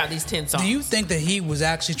put out these 10 songs. Do you think that he was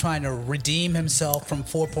actually trying to redeem himself from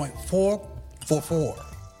 4.444?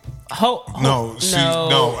 No, see, no.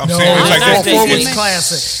 No. I'm No, saying it's like not this. 4-4 was thinking-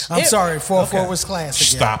 classic. I'm sorry, 4-4 was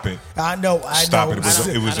classic. yeah. Stop it. I know. Stop know. it. It was-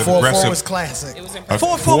 it was 4-4 aggressive. was classic. It was A impressive.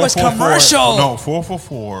 4-4 was commercial. No,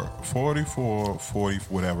 444, 44, 40,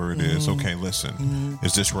 whatever it is. Okay, listen.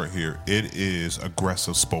 It's this right here. It is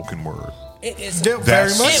aggressive spoken word. It is Yeah, very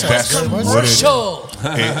That's- much so. that's Very much so. what it is. commercial.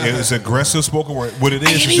 It is aggressive spoken word. What it is,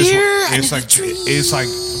 can is just, hear, I it's need like the tree. it's like,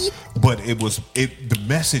 but the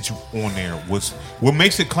message on there was what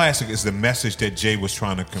makes it classic is the message that Jay was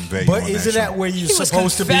trying to convey. But on isn't that song. where you're He was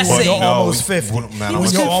supposed to be when confessing. you're No, almost 50? when- no, When he you're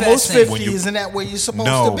was almost confessing. 50, When you- isn't that where you're supposed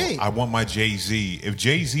No, to be? I want my Jay-Z. If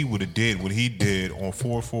Jay-Z would have did what he did on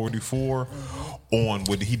 444 on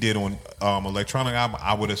what he did on electronic album,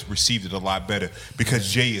 I would have received it a lot better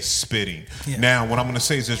because Jay is spitting. Yeah. Now, what I'm going to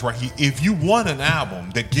say is this right here: if you want an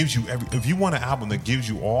album that gives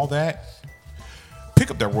you all that,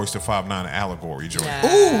 pick up that Royce da 5'9" Allegory joint.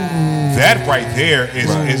 That right there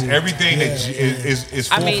is everything that is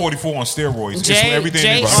 444 on steroids. It's everything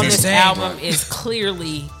Jay that on this album is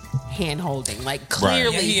clearly hand-holding, like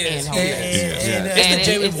clearly hand-holding. It's the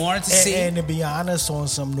Jay we wanted to see. And to be honest, on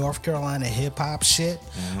some North Carolina hip-hop shit,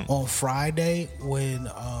 on Friday when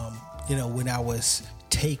when I was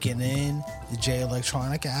taking in the Jay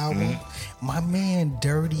Electronica album, my man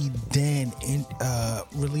Dirty Den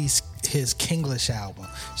released his Kinglish album.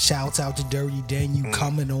 Shouts out to Dirty Den, you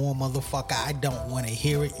coming on, motherfucker. I don't want to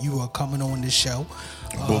hear it. You are coming on the show.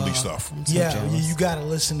 bully stuff. Yeah, you got to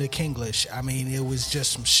listen to Kinglish. I mean, it was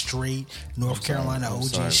just some straight North Carolina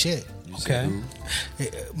OG shit. Okay.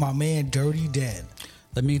 My man Dirty Den.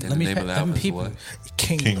 Let me people.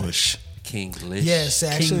 Kinglish. Kinglish. Yes,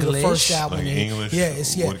 actually the first album. Like English?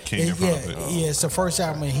 It's the first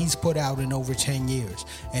album he's put out in over 10 years,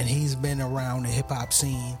 and he's been around the hip hop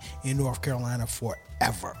scene in North Carolina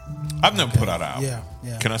forever. I've never put out an album.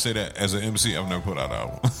 Yeah. Can I say that as an MC? I've never put out an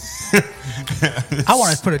album. I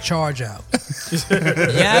want to put a charge out.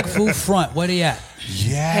 Yak Fu Front, where they at?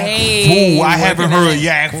 Yak Fu. I haven't heard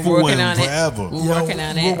Yak Fu in forever. We're working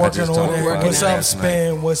on it. We're working on it. What's up, last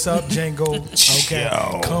Spin? What's up, Django?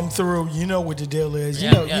 Okay, come through. You know what the deal is.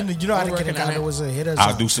 You know how to get a guy that was a hitter.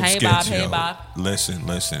 I'll do some skits, Hey, Bob. Listen.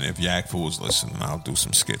 If Yak Fu is listening, I'll do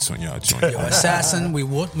some skits on y'all joint. Yo, Assassin, we're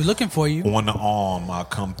looking for you. On the arm, I'll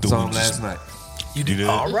come through. Saw him last night. You did?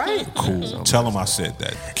 All right. Cool. Tell him I said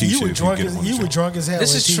that. Keisha, You were if drunk get as him on the you were joint. drunk as hell.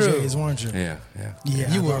 This at is true. TJ's, weren't you? Yeah.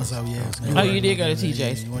 Yeah, You were. Oh, you did go to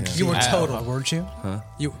TJ's. You were totaled, weren't you? Huh?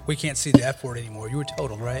 We can't see the F word anymore. You were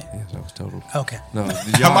totaled, right? Yeah, that was total. Okay. No,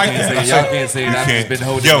 y'all like can't that. say y'all can't say that. I've just been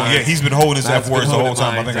holding mine. Yeah, he's been holding his I've F words been the whole holding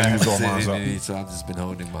time. I mine. think I used all mine up. So I've just been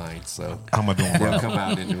holding mine. So How am I doing, they'll Rob? come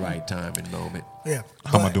out in the right time and moment. Yeah.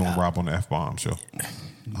 How am I doing, Rob, on the F-bomb show?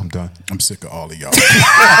 I'm done. I'm sick of all of y'all.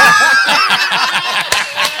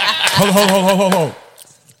 Hold.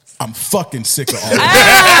 I'm fucking sick of all of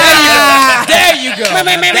y'all. There you go.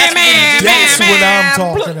 That's what I'm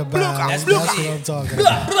talking about. That's what I'm talking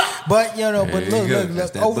about. But There you go. That's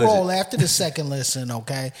look. that Overall, budget. after the second listen,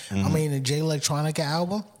 okay. I mean, the Jay Electronica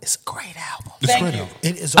album, it's a great album. Thank you.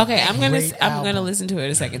 It is. A Okay, I'm great gonna album. listen to it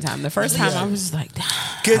a second time. The first time I was just like,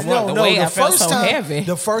 Because I felt so heavy.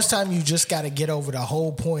 The first time you just got to get over the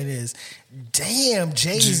whole point is, damn,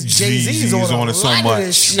 Jay-Z's on it so lot of much.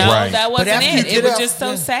 this shit. no, Right. that wasn't after you it. get It was up- just so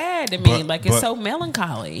yeah. sad to me. But- It's but- so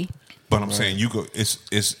melancholy. But I'm saying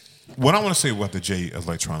it's what I want to say about the Jay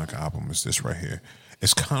Electronica album is this right here.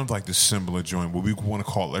 It's kind of like the similar joint where we want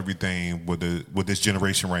to call everything with this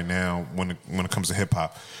generation right now when it comes to hip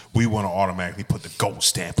hop, we want to automatically put the gold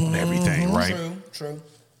stamp on everything, right? True.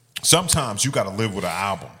 Sometimes you got to live with an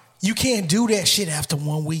album. You can't do that shit after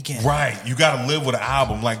one weekend. Right. You got to live with an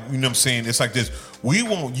album. Like, you know what I'm saying? It's like this.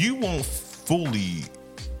 You won't fully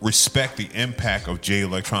respect the impact of Jay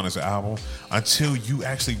Electronica's album until you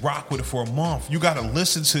actually rock with it for a month. You got to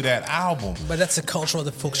listen to that album. But that's the culture of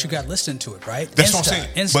the folks you got listening to it, right? That's what I'm saying.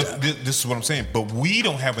 Insta. But this is what I'm saying. But we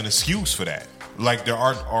don't have an excuse for that. Like there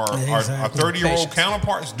are our Exactly. 30-year-old Patience.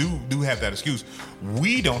 counterparts do have that excuse.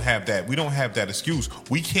 We don't have that. We don't have that excuse.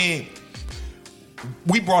 We can't.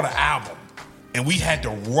 We brought an album, and we had to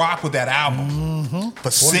rock with that album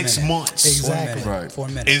for 6 minutes. months. Exactly. Right. 4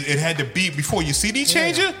 minutes. It had to be before your CD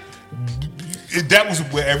changer. That was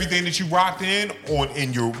where everything that you rocked in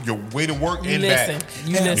your way to work You and listen. back.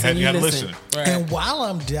 You had to listen. listen. Right. And while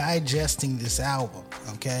I'm digesting this album,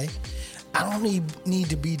 okay, I don't need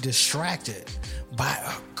to be distracted by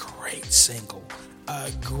a great single. A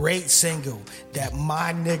great single that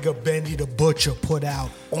my nigga Benny the Butcher put out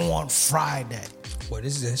on Friday. What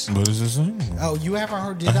is this? What is this thing? Oh, you haven't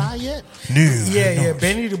heard Did I yet? No. Yeah.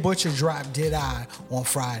 Benny the Butcher dropped Did I on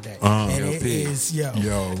Friday. And it P. is, Yo,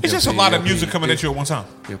 It's just a lot of music coming at you at one time.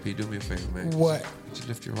 Yo, P, do me a favor, man. What? Could you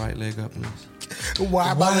lift your right leg up, please?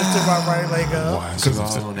 Why am I lifting my right leg up? Because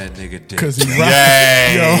all on that nigga dick. because he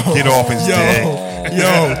Yay! Get off his dick.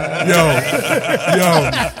 Yo.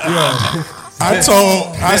 I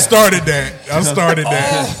started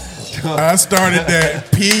that.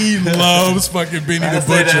 P loves fucking Benny the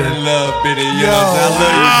Say that Butcher. in love, Benny. You know what I'm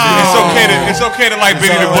saying? I love you. It's okay to like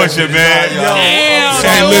Benny the Butcher, man.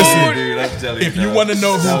 Hey, listen. Dude, I'm telling If you want to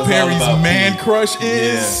know who Perry's man crush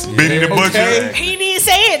is, Benny the Butcher. okay? He needs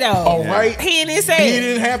didn't say it though. All right. He didn't say He it.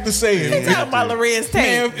 didn't have to say it. He talking about Lorenz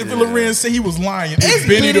Man, Tate. if Lorenz said he was lying, it's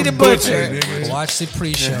Benny the Butcher. nigga. Watch the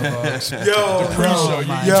pre-show, folks. Yo, pre-show.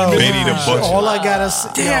 Benny the Butcher. All I gotta say,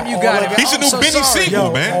 Damn, you got it. He's a new Benny single,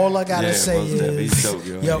 Yo, man. all I gotta Yeah, say most definitely. He's is,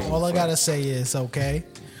 dope, yo. all I gotta say is, okay,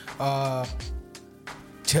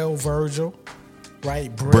 tell Virgil,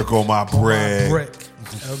 right? Brick on my bread. Brick.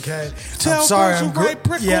 Okay. Tell I'm sorry, Virgil, I'm gr- right?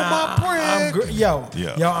 Brick on my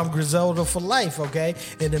bread. I'm Griselda for life. Okay.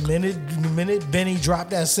 And the minute Benny dropped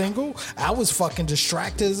that single, I was fucking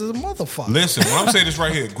distracted as a motherfucker. Listen, when I'm saying this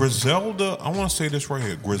right here, Griselda, I want to say this right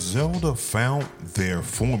here. Griselda found their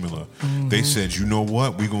formula. They said, you know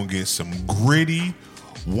what? We're going to get some gritty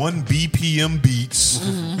 1 BPM beats.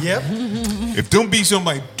 Yep. If them beats, I'm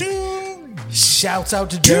like, dude. Shouts out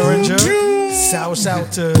to Derringer. Shouts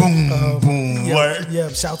out to boom.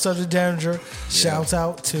 Shouts out to Derringer. Shouts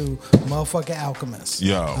out to motherfucking Alchemist.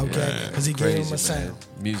 Yo, okay, man. because he gave him a Crazy, sound. man.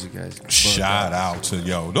 Music guys. Shout out to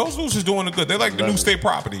those dudes is doing it good. They like the new state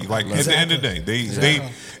property. Like at the end of the day, they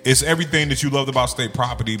it's everything that you loved about state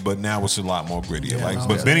property, but now it's a lot more grittier.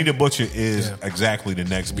 But Benny the Butcher is exactly the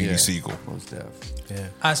next Beanie Siegel. Most definitely.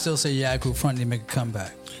 I still say Yak Fu front to make a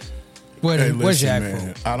comeback. Hey, Where's listen, Yak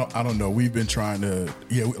man. Fu? I don't know. We've been trying to,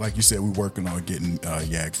 like you said, we're working on getting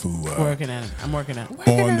Yak Fu Working at it. I'm working at it.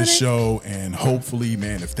 on the show, and hopefully,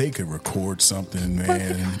 man, if they could record something,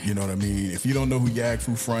 man, you know what I mean. If you don't know who Yak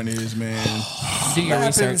Fu Front is, man, Do your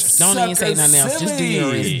research. Don't even say nothing else. Just do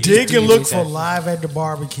your research. Dig and look for live at the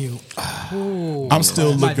barbecue. I'm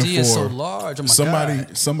still My looking D is so for large. Oh my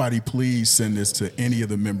God. somebody. Please send this to any of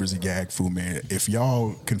the members of Yak Fu, man. If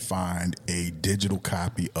y'all can find a digital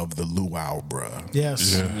copy of the Luau, bruh.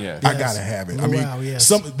 Yes. Yeah. I gotta have it. Luau, I mean, yes.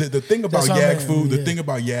 the thing about That's what I Yak mean, Fu, the yeah. thing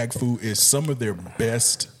about Yak Fu is some of their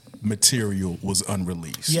best material was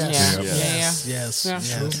unreleased. Yes. Yeah. Yes. Yeah. Yes.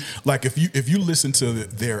 Yeah. Yes. Like if you listen to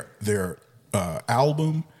their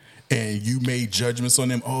album and you made judgments on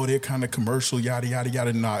them, oh, they're kind of commercial, yada yada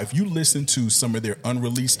yada. Nah, if you listen to some of their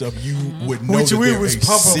unreleased stuff, you would know Which that we they're was a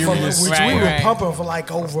pumping for, serious. Right, we were right. pumping for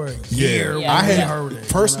like over a year. Yeah. I had heard it,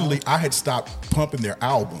 personally, I had stopped pumping their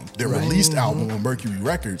album, their released album on Mercury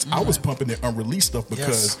Records. I was pumping their unreleased stuff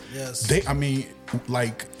because yes. they, I mean,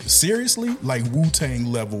 like seriously, like Wu-Tang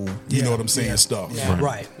level, you know what I'm saying, stuff,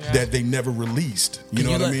 Right. that they never released. You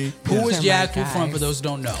know what I mean? Who is Those are Yak my Fu front guys. for those who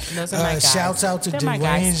don't know? Those are my guys. Shouts out to They're my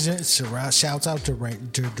guys. Deranged. Shouts out to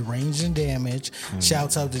Deranged and Damage.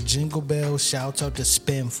 Shouts out to Jingle Bells. Shouts out to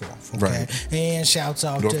Spinforth. Okay, Right. and shouts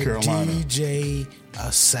out North to Carolina. DJ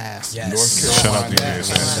Assassin. Yes. North Shout out Carolina. to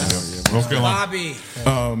you guys. North Carolina.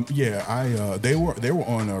 Bobby. Yeah, they were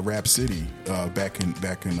on Rap City back in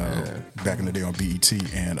the day on BET,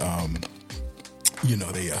 and you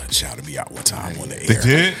know they shouted me out one time on the air. They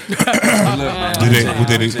did?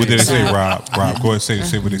 What did they say, Rob? Rob, go ahead,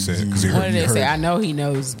 say what they said. 'cause he What heard did me. they say? I know he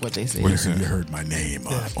knows what they say. What they You said? heard my name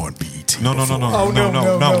on BET. No, before.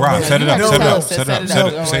 no, Rob, set it up, no, set it no. up, set it up, No, set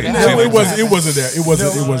it no, up. Say no, it. no, Say It wasn't. It wasn't that.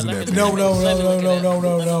 It wasn't that. No, no, Let me no, look no, it no, up. no,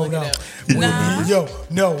 no, Let me no, look it no.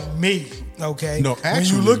 up. Yo, me. Okay. No, when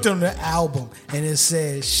actually- you looked on the album and it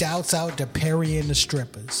said "Shouts out to Perry and the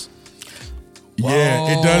Strippers."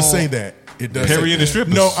 Yeah, it does say that. It does. Perry say and the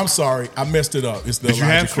Strippers. No, I'm sorry, I messed it up. It's the Did you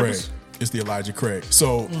Elijah have Craig. strippers? It's the Elijah Craig.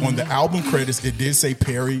 So on the album credits, it did say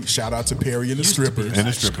Perry. Shout out to Perry and the Strippers. And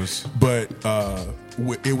the strippers. But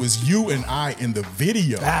it was you and I in the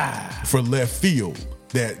video for Left Field.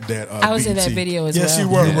 That I was in BET. that video as Yes, well.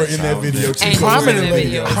 you were. You were in that video too. And So he was in prominently- the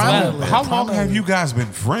video as well. How long have you guys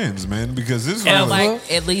been friends, man? Because this is And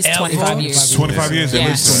like at least 25 years. 25 years, Yeah. at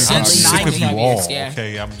least 25 At least years. Sick of you 25 all. years, yeah.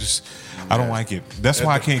 Okay, I don't like it. That's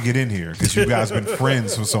why I can't get in here because you guys been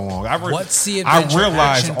friends for so long. What's the I adventure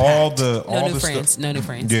realize action all packed? the No new the friends. stuff. No new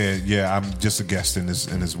friends. Yeah. I'm just a guest in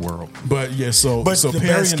this world. But yeah, so But so the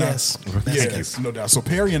Perry best and I, guess. yeah, no doubt. So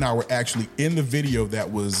Perry and I were actually in the video that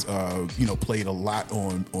was played a lot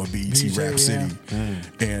on BET Rap yeah. City,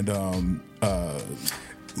 and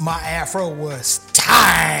My afro was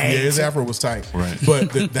tight. yeah, his afro was tight. Right.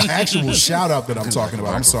 But the actual shout out that I'm talking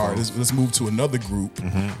about, I'm sorry, let's move to another group.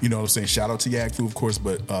 You know what I'm saying? Shout out to Yak Fu, of course,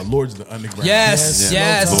 but Lords of the Underground. Yes,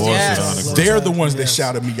 yes, Lords of the yes. Underground. They're the ones that Yes.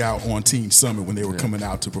 shouted me out on Teen Summit when they were coming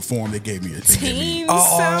out to perform. They gave me a Team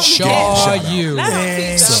Uh-oh. Shaw Shout out. you. Not on And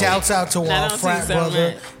Team Summit. shouts out to Not our on Team frat Summit.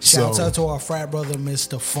 brother. Shouts So- out to our frat brother,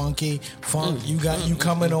 Mr. Funky. You got you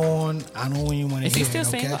coming on. I don't when you want to Is hear he still it,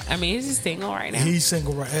 okay? single? I mean, is he single right now? He's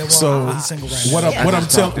single right well, So he's single right what now. I'm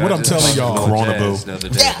telling y'all, Corona boo.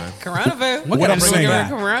 Coronavirus. What I'm saying-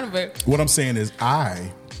 Coronavirus. what I'm saying is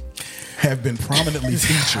I have been prominently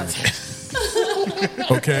featured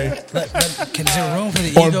Okay, Can there room for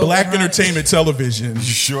the on ego? Black Entertainment Television You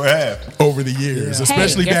sure have. over the years, Yeah.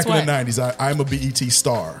 especially Hey, back guess in the '90s. I'm a BET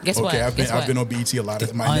star. Guess okay, what? I've been Guess I've been what? on BET a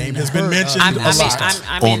lot. My Unheard name has been of. mentioned I'm, a I'm, lot.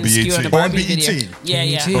 I'm On in Skew on the BET. Barbie On BET. video.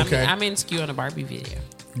 Yeah. Okay. I'm in Skew on the Barbie video.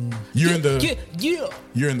 You're in the Yeah.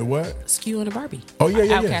 you're in the what? Skew on the Barbie. Oh,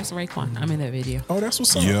 yeah. Outcast and Raekwon. I'm in that video. Oh, that's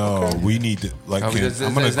what's up. Yo, Okay. we need to like. Is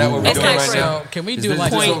I'm gonna that what we're Google. It's doing not right true. now? Can we Is do this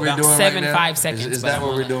like what Point we're doing right 7.5 now? seconds, Is but that I'm what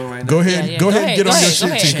on we're it. doing right now? Go ahead, go ahead, get on your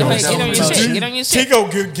shit, Tico. Go ahead, get on your shit. Get on your shit.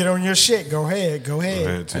 Tico, get on your shit. Go ahead. Go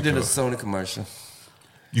ahead. I did a Sony commercial.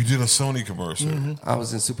 You did a Sony commercial. I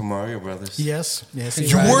was in Super Mario Brothers. Yes. Yes. he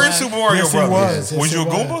You was. were in Super Mario Yes, he Brothers. was. Yes, Was he you a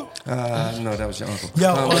was. Goomba? No, that was your uncle.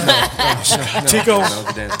 Yo, No, Tico, that was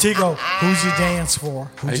a dance. Tico, who's you dance for?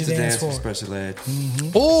 I Who's used you to dance dance for for? special ed.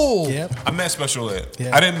 Oh, Yep. I meant special ed.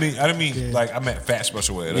 Yeah. I didn't mean like I meant fat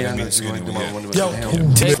special ed. I Yeah, I didn't know mean you skinny want to do one. my one Yeah.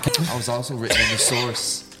 with Yo, him. I was also written in the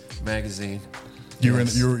Source magazine. You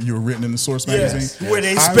were written in the Source magazine. Where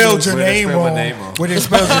they I spelled was- your where they name spelled my wrong. name wrong. Where they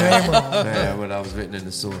spelled your name wrong. Yeah, but I was written in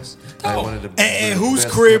the Source. Like one of the And the whose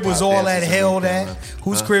best crib was hip-hop all that dancers in held North at? Carolina.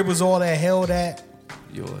 Whose Huh? crib was all that held at?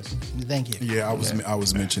 Yours. Thank you. Yeah, I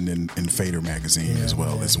was mentioned in Fader magazine as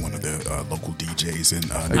well as one of the local DJs in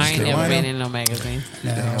North I ain't never been Carolina. in no magazine.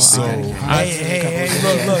 So Hey,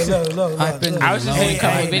 look. I've been I was just Hey, in a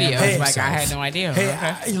couple hey, of videos. hey, Like I had no idea. Hey,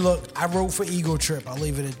 Okay. look, I wrote for Ego Trip. I'll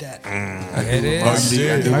leave it at that. It is.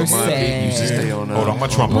 I do Mercy. my beat. Used to stay on. Hold on, I'm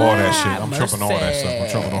gonna trump all that shit. I'm Mercy. trumping all that stuff. I'm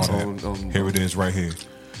trumping all that. On- Here it is, right here.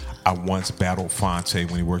 I once battled Fonte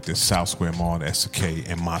when he worked at South Square Mall at SK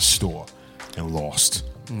in my store and lost.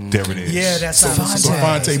 There it is. Yeah, that's not a So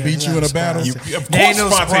surprise. Fonte beat you in a battle? Of There ain't course, no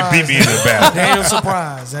Fonte surprise. beat me in the battle. That ain't no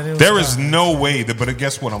surprise. That ain't no There is surprise. no way that, but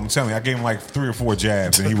guess what? I'm telling you, I gave him like 3 or 4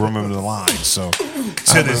 jabs and he remembered the lines. So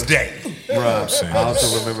to this day, Rob, saying. I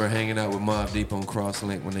also remember hanging out with Mobb Deep on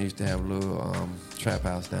Crosslink when they used to have a little trap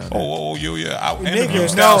house down there. oh, yeah. I interviewed Nigga,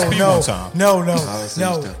 Styles P one time. no. was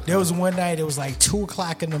stuff. There was one night. It was like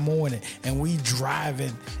 2:00 in the morning, and we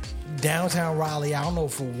driving downtown Raleigh. I don't know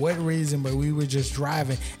for what reason, but we were just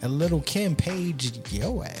driving, and Little Kim paged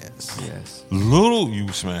your ass. Yes. You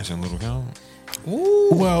smashing Little Kim?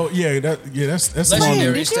 Well, that's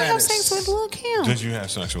Legendary Did you have status. sex with Lil Kim? Did you have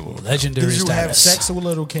sex with Little Kim? Legendary Did you status. have sex with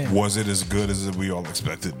Little Kim? Was it as good as we all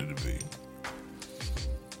expected it to be?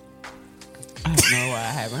 I don't know. I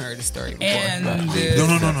haven't heard the story before. And but- No. Plead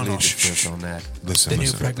the Shh, fifth shh. on that. Listen, the new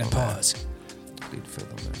listen. pregnant pause. Plead the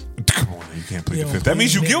fifth on that. Come on, you can't plead Yo, the fifth. That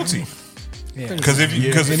means you plead guilty. Yeah. Because if you,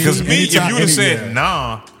 because me, if anytime- you would have said yeah.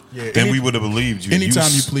 nah, Yeah, then we would have believed you.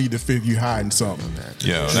 Anytime you s- plead the fifth, you hiding something. yeah,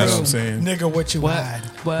 You know what that's I'm saying? Nigga, what you What? hide?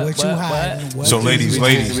 What? you What? hiding? What? What So, you- ladies, We-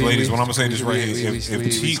 what I'm gonna say we- this we- right we- here. we- If we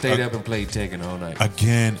T- stayed up and played Tekken all night.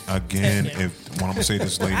 again, if when I'm gonna say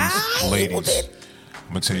this, ladies, I'm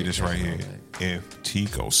gonna tell you this right here. If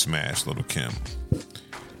Tico smashed Little Kim,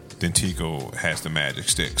 then Tico has the magic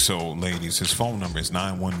stick. So, ladies, his phone number is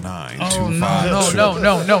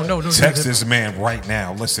 919-252. No. Text this man right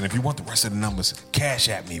now. Listen, if you want the rest of the numbers, cash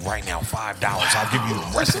at me right now, $5. I'll give you the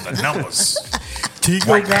rest of the numbers.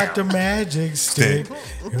 Tico Right got now. the magic stick.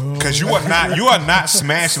 Because you are not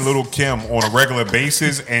smashing Little Kim on a regular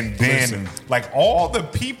basis, and then like all the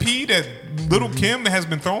PP that Little Kim has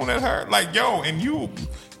been thrown at her, like yo, and you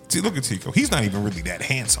see, look at Tico. He's not even really that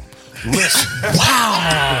handsome. Listen,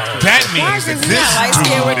 wow, that means that Isn't that light this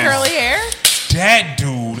skin with dude curly is, hair? that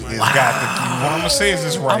dude has got the. What I'm gonna say is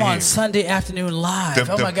this right I'm on here. Sunday afternoon live.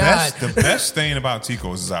 The, Oh the my best, god. the best thing about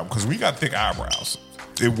Tico is his eyebrows, because we got thick eyebrows.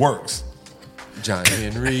 It works. John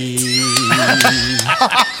Henry.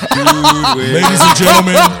 Ladies and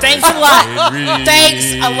gentlemen, Thanks a lot.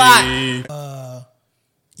 Thanks a lot.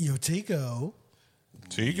 Yo, Tico,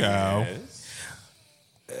 Tico.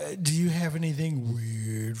 do you have anything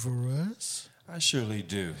weird for us? I surely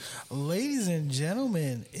do. Ladies and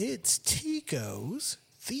gentlemen, it's Tico's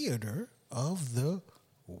Theater of the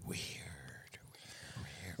Weird.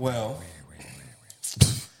 Well,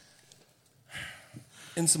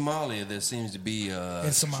 in Somalia, there seems to be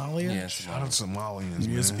In Somalia? Yeah, Shout out Somalia.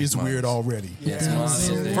 Somalians, man. it's weird already. Yeah,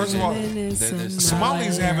 Somalia. First of all, Somalis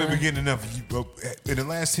Somalia. haven't been getting enough. In the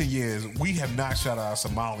last 10 years, we have not shot out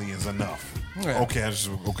Somalians enough. Okay. Okay,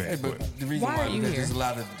 okay. Hey, but the reason Why why, are you because here? there's a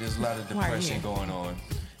lot of Why are you depression here? going on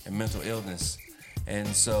and mental illness, and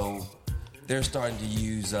so they're starting to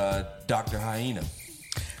use Dr. Hyena.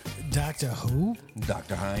 Doctor who?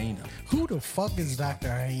 Dr. Hyena. Who the fuck is Dr.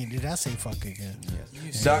 Hyena? Did I say fuck again?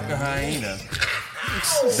 Dr. Hyena.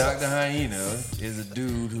 Dr. Hyena is a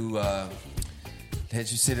dude who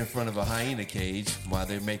lets you sit in front of a hyena cage while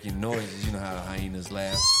they're making noises. You know how hyenas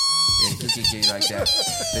laugh. and kiki like that.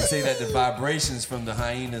 They say that the vibrations from the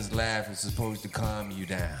hyena's laugh is supposed to calm you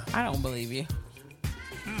down. I don't believe you.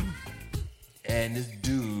 And this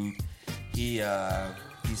dude, he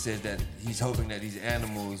said that he's hoping that these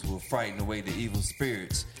animals will frighten away the evil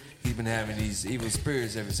spirits. He's been having these evil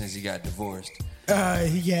spirits ever since he got divorced.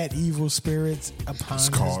 He had evil spirits upon It's his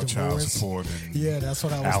called child divorce. support and Yeah, that's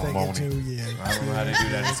what I was alimony. thinking too. Yeah. I don't know how they do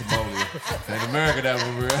that in Somalia. In America, that would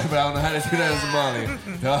be real, but I don't know how they do that in Somalia.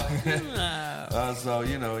 So,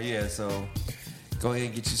 yeah, so go ahead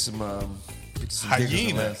and get you some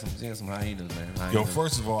Hyena. Some hyenas, man. Yo, Hyenas.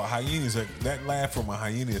 first of all, hyenas, that laugh from a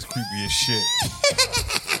hyena is creepy as shit.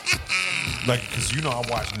 Like, because I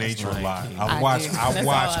watch nature a lot. I watch That's all I a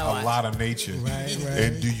watch. lot of nature. Right.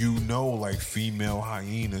 And do you know, like, female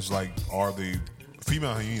hyenas, are the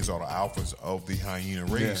alphas of the hyena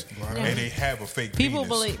race, and they have a fake People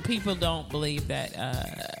penis. don't believe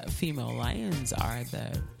that female lions are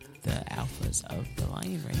the alphas of the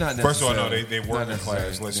lion race. Not First of all, no, necessarily. they work Not in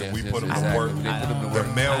class. necessarily. Listen, we Yes, put them exactly. to work. They put them to The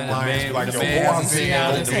work. male The lions man- be like, the yo, man go has out to see there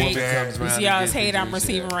all and this do hate. that. Comes You around see to all get this hate the I'm juice,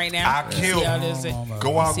 receiving yeah. right now? I You see kill. all this-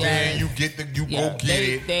 Go out See there how- and you get go get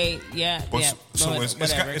it. Yeah. So it's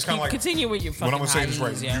whatever. kind of like Continue with your fucking What I'm gonna say this right.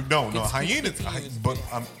 hyenas, yeah. No, Continue hyenas. with But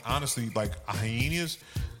I'm honestly like hyenas.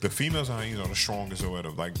 The females of hyenas are the strongest or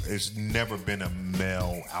whatever. Like it's never been a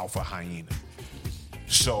male alpha hyena.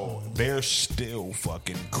 So they're still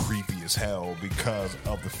fucking creepy as hell because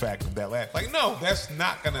of the fact of that laugh. Like, no, that's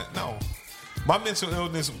not gonna. No, my mental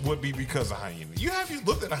illness would be because of hyena. You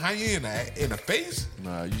looked at a hyena in the face?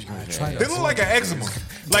 Nah, you just gonna They look like an eczema.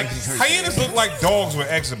 Like hyenas look like dogs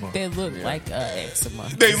with eczema. They look like eczema.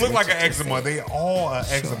 They look like an eczema. They all are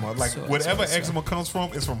eczema. Like sure, whatever sure. eczema comes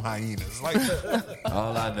from, it's from hyenas. Like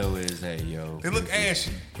All I know is, hey, yo. they look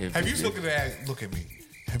ashy. if- Have you if- looked at that? Look at me.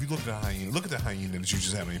 Have you looked at a hyena? Look at the hyena that you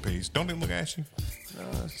just had on your page. Don't they look ashy?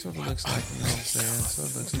 Sort of looks like, you know what I'm saying? Sort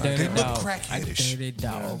of looks like. They look A crackheadish. dirty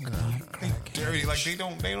dog. They dirty. Like they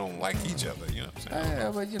don't like each other. You know what I'm saying?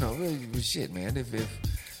 Yeah, but really, shit, man. If the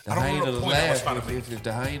I don't know the hyenas point I was laugh, trying to make. if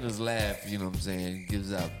the hyenas laugh, you know what I'm saying,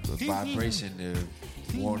 gives out a vibration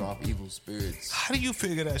to ward off evil spirits. How do you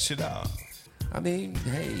figure that shit out? I mean,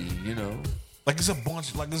 hey, Like it's a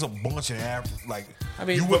bunch. Like there's a bunch of like. I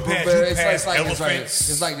mean, you but, would pass, but you it's, pass like, elephants.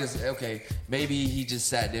 it's like this. Okay, maybe he just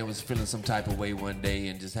sat there and was feeling some type of way one day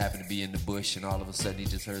and just happened to be in the bush, and all of a sudden he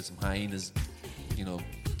just heard some hyenas, doing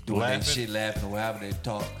that Laughing? shit, laughing or however they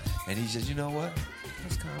talk, and he just, you know what?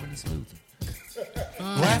 That's calm and smooth.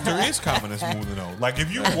 Laughter is common as moving though. Like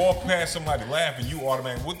if you walk past somebody laughing, you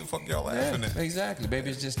automatically, what the fuck y'all laughing at? Exactly. Maybe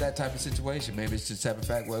it's just that type of situation. Maybe it's just the type of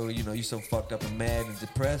fact where you so fucked up and mad and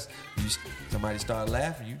depressed. Somebody start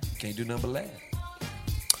laughing, you can't do nothing but laugh.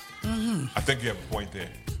 I think you have a point there.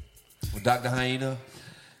 Well, Dr. Hyena,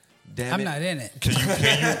 damn I'm it. not in it. Can you?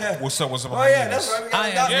 What's up? What's up? Oh yeah, that's right. We got I a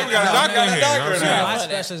am- doctor. Yeah, we got a doctor in here. You know what I'm saying? My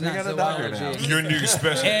special is We not got a doctor now. zoology. You're new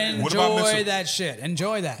special. What about Enjoy mental? that shit.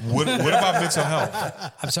 Enjoy that. What about mental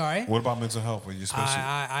health? I'm sorry. What about mental health? Are you special?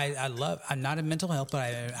 I love. I'm not in mental health, but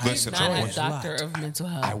I Listen, enjoy I Not it a want a lot. doctor of mental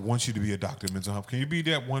I health. want you to be a doctor of mental health. Can you be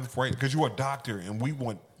that one right? Because you're a doctor, and we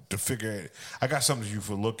want to figure it. I got something for you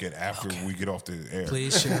to look at after we get off the air.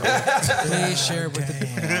 Please share. Please share with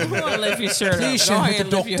the. Go on, lift your shirt up. Please Go share with ahead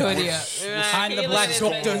and the lift your doctor. hoodie up. I'm the black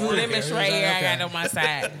doctor who- Limits right here I got on my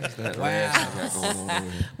side. Wow.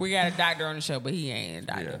 We got a doctor on the show, but he ain't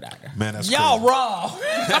a doctor. Man, that's Y'all crazy. wrong.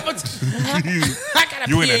 I got a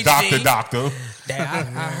You ain't a PhD. doctor.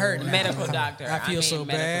 Damn, I heard now. Medical doctor. I feel mean so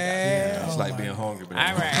medical bad. It's like being hungry. But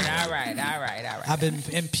All right. I've been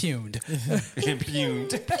impugned.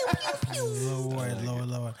 impugned.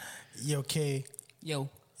 Lord. Yo, Kay, Yo,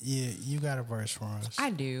 you got a verse for us. I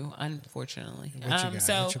do, unfortunately. What you got?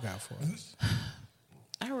 So What you got for us?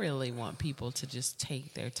 I really want people to just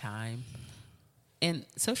take their time. And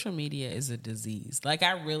social media is a disease. Like,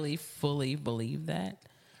 I really fully believe that.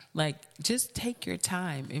 Like, just take your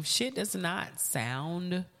time. If shit does not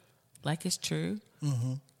sound like it's true,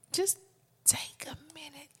 just take a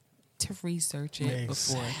minute to research it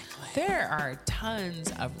before. There are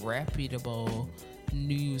tons of reputable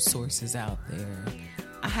news sources out there.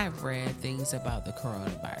 I have read things about the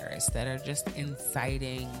coronavirus that are just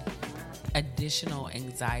inciting additional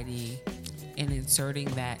anxiety and inserting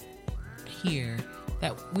that here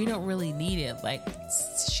that we don't really need it. Like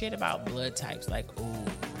shit about blood types, like O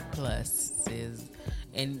pluses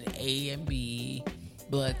and A and B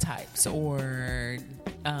blood types, or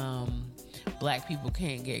black people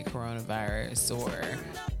can't get coronavirus, or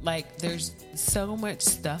like there's so much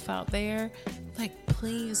stuff out there. Like,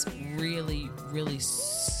 please, really,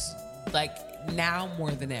 like now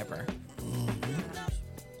more than ever,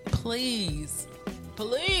 please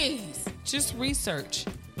just research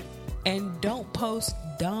and don't post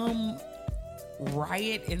dumb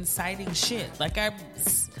riot inciting shit. Like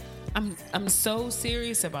I'm so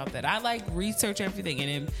serious about that. I like research everything,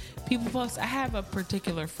 and then people post. I have a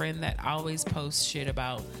particular friend that always posts shit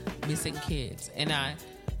about missing kids, and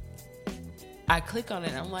I click on it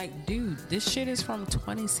and I'm like, dude, this shit is from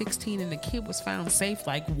 2016 and the kid was found safe.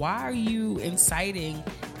 Like, why are you inciting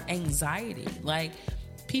anxiety? Like,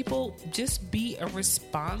 people, just be a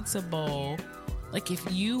responsible, like, if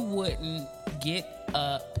you wouldn't get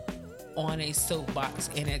up on a soapbox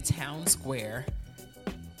in a town square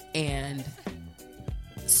and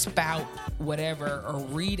spout whatever or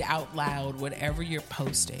read out loud whatever you're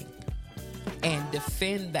posting and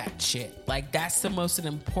defend that shit. Like, that's the most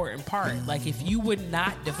important part. Like, if you would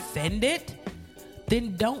not defend it,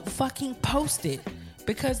 then don't fucking post it,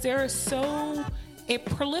 because it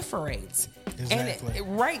proliferates. Exactly.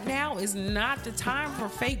 And right now is not the time for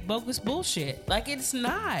fake bogus bullshit. Like, it's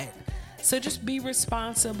not. So just be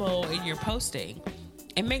responsible in your posting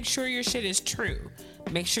and make sure your shit is true.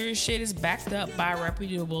 Make sure your shit is backed up by a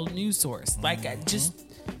reputable news source. Like, it just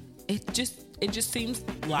seems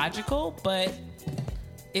logical, but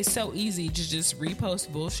it's so easy to just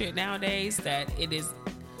repost bullshit nowadays that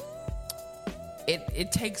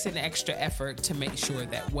it takes an extra effort to make sure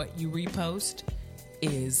that what you repost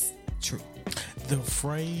is true. The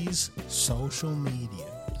phrase social media,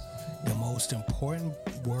 the most important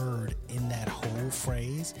word in that whole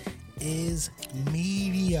phrase is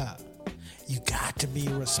media. You got to be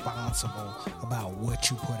responsible about what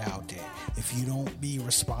you put out there. If you don't be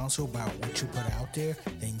responsible about what you put out there,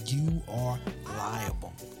 then you are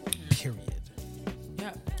liable. Period.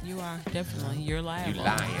 Yep, you are definitely. You're liable. You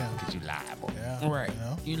lying because you liable. Yeah. Right. You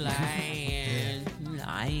know? You lying. You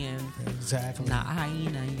lying. Exactly.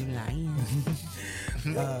 Lying. You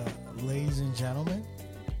lying. Ladies and gentlemen,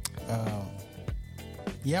 I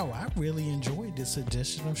really enjoyed this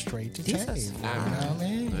edition of Straight to Tape. Jesus. You know what I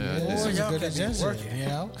mean? This was a good edition, you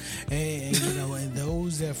know? And you know, and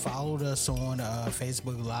those that followed us on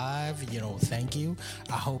Facebook Live, you know, thank you.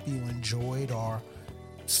 I hope you enjoyed our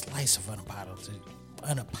slice of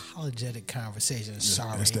unapologetic conversation.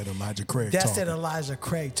 Sorry. That's that Elijah Craig That's talking. that Elijah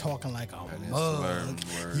Craig talking like a mug.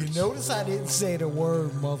 You notice I didn't say the word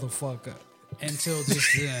motherfucker. Until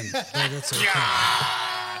just then. But that's okay.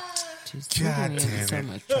 God damn so it.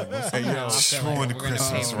 much trouble. Hey, yo, showing the we're gonna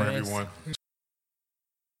Christmas pay for for this. everyone.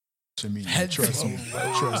 Trust me. Trust me. I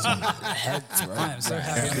am so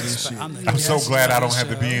happy. After this shit. I'm so glad I don't have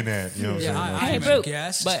to be in that. You know what I'm Yeah, saying? I Hey, am a boo.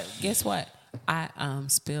 guest. But guess what? I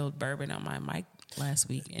spilled bourbon on my mic last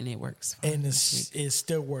week, and it works fine. And this week. it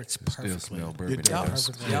still works perfectly. smell bourbon. It does.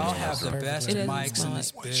 Y'all have the best It doesn't mics smell in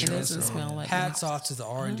this like- it doesn't business. smell like Hats off to the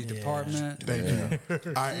R&D department. Thank you.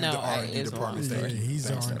 I am No, the R&D it's department. wrong. Thank you. He's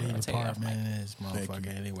Thanks, R&D I'll take it off department in his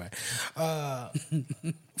motherfucker anyway.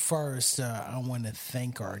 First, I want to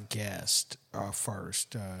thank our guest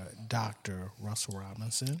Dr. Russell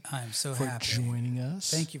Robinson. I am so for happy. joining us.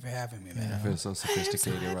 Thank you for having me, man. I feel so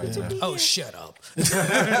sophisticated right now. Oh, shut up.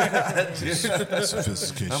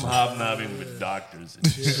 Sophistication. I'm hobnobbing with doctors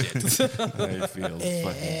and shit. I feel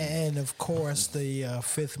fucking. And of course, the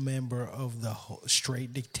fifth member of the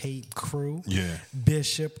Straight to Tape crew, Yeah.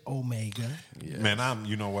 Bishop Omega. Man, I'm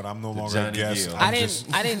no longer a Johnny guest. Gill. I'm I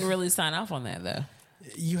just- didn't really sign off on that though.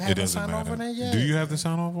 You It haven't doesn't signed off matter. on that yet? Do you have to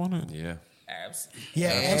sign off on it? Yeah. Yeah,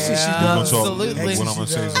 actually, she We're gonna does. talk- Absolutely. What I'm gonna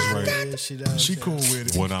say is this right. Yeah, she does. She cool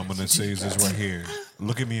with it. What I'm gonna say is this right here.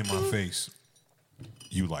 Look at me in my face.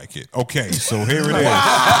 You like it. Okay, so here it is.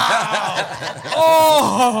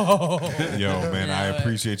 Yo, man, I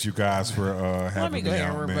appreciate you guys for having me go me ahead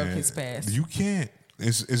out, and man. revoke his pass. You can't.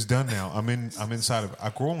 It's done now. I'm inside of. I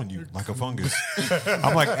grow on you like a fungus.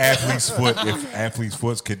 I'm like athlete's foot. If athlete's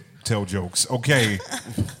foot could tell jokes, okay.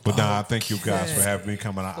 But nah, thank you guys for having me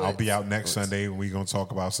coming out. I'll be out next Sunday and we're gonna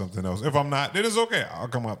talk about something else. If I'm not, then it's okay. I'll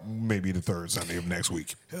come out maybe the third Sunday of next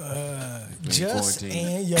week. Just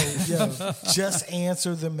just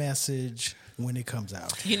answer the message when it comes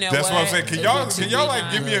out. You know That's what I'm saying. It Can looks to y'all be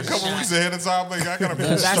like give me a couple nice. weeks ahead of time? Like I gotta be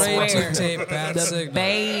That's Straight to where tape, bad the signal.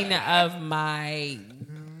 bane of my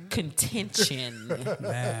contention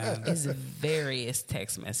Man. is various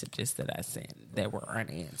text messages that I sent that were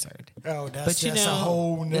unanswered. Oh, But you that's know, a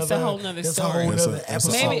whole nother. that's a whole nother that's story. A whole That's nother a- that's a-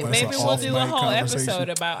 episode. Maybe That's maybe an we'll do a off-mic whole conversation. episode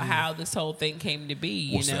about how this whole thing came to be.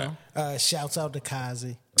 You What's know, Shouts out to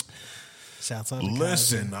Kazi. Shouts out to Kazi.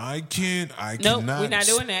 Listen, I Nope, cannot. we're not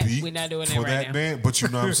doing that. speak We're not doing that for right that now. man. But you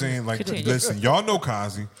know what I'm saying? Like, Continue. listen, y'all know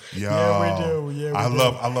Kazi. Yeah, we do. Yeah, we I do.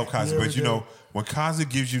 love Kazi. Yeah, But we you do. know, when Kazi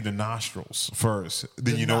gives you the nostrils first,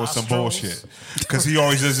 then The you know it's some nostrils? bullshit. Because he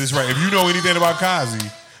always does this right. If you know anything about Kazi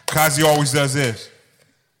Kazi always does this.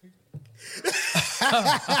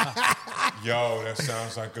 Yo, that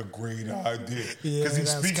sounds like a great idea. Because he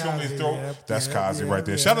that's speaks from his Kazi, throat. yep, That's yep, Kazi yep, right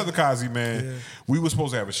there. yep. Shout out to Kazi, man. Yeah. We were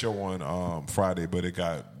supposed to have a show on Friday, but it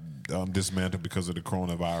got dismantled because of the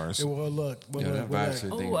coronavirus. Well, look. That virus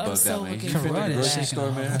thing Oh, I'm bugged so out, man. looking You been to forward the to grocery that.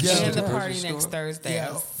 store, man? Yeah. And the Grocery party store? next Thursday. Yeah.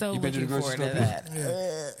 I'm so You been to looking the forward grocery to store?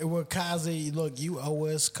 that. Well, Kazi, look, you owe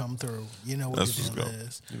us. Come through. You know what That's the what's deal go.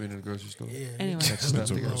 is. You been to the grocery store? Yeah. Anyway. That's a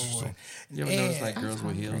grocery store. You ever notice like girls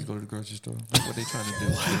with heels go to the grocery store? Like what they trying to do?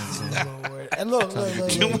 You know what I'm saying? Lord. And look. Can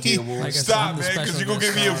we Like I said, stop, I'm the man? Because special you're going to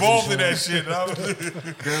get me guest involved in that shit.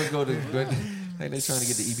 Girls go to like they trying to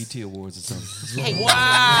get the EBT awards or something.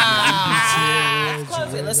 Wow.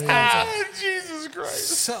 Close it. Let's close it. Jesus Christ.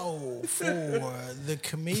 So, for the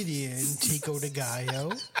comedian Tico de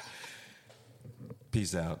Gallo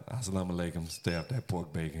Peace out. Assalamu alaikum. Stay off that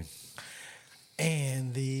pork bacon.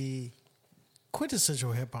 and the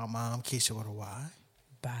quintessential hip hop mom, Keisha with a Y.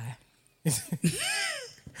 Bye.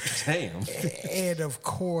 Damn. And of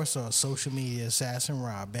course, our social media assassin,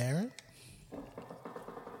 Rob Barron.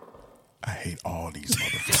 I hate all these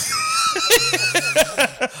motherfuckers.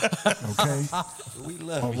 Okay? We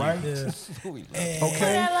love All you. right? We love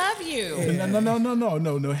Okay? I love you.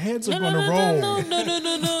 No. Heads are going to roll in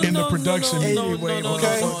the production meeting.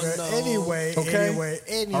 Anyway,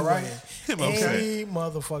 Anyway. All right. Any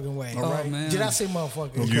motherfucking way. All right, man. Did I say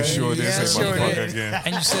motherfucking? You sure did say sure motherfucker did. again.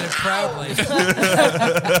 And you said it proudly.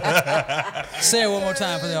 Say it one more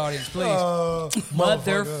time for the audience, please.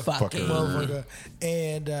 Motherfucking. Motherfucker.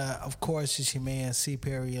 And of course, it's your man C.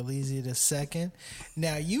 Perry Elysi II.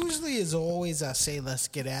 Now, usually, as always, I say let's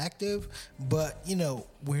get active, but you know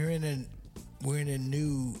we're in a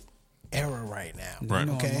new era right now. Right.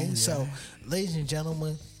 Okay, so ladies and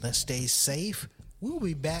gentlemen, let's stay safe. We'll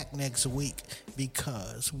be back next week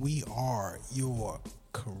because we are your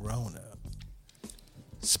Corona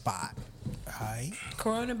spot. All right.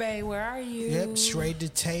 Corona Bay, where are you? Yep. Straight to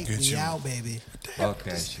tape. Get We you. out, baby.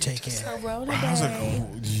 Okay. Take care. Corona Bay.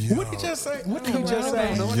 What did he just say? What did he just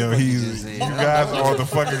say? Yo, you guys are the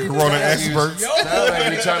fucking Corona experts. Sound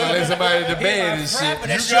like you trying to lay somebody to bed and shit.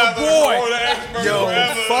 That's your boy. Corona experts. Yo,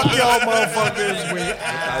 fuck y'all motherfuckers.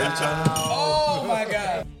 How you trying to?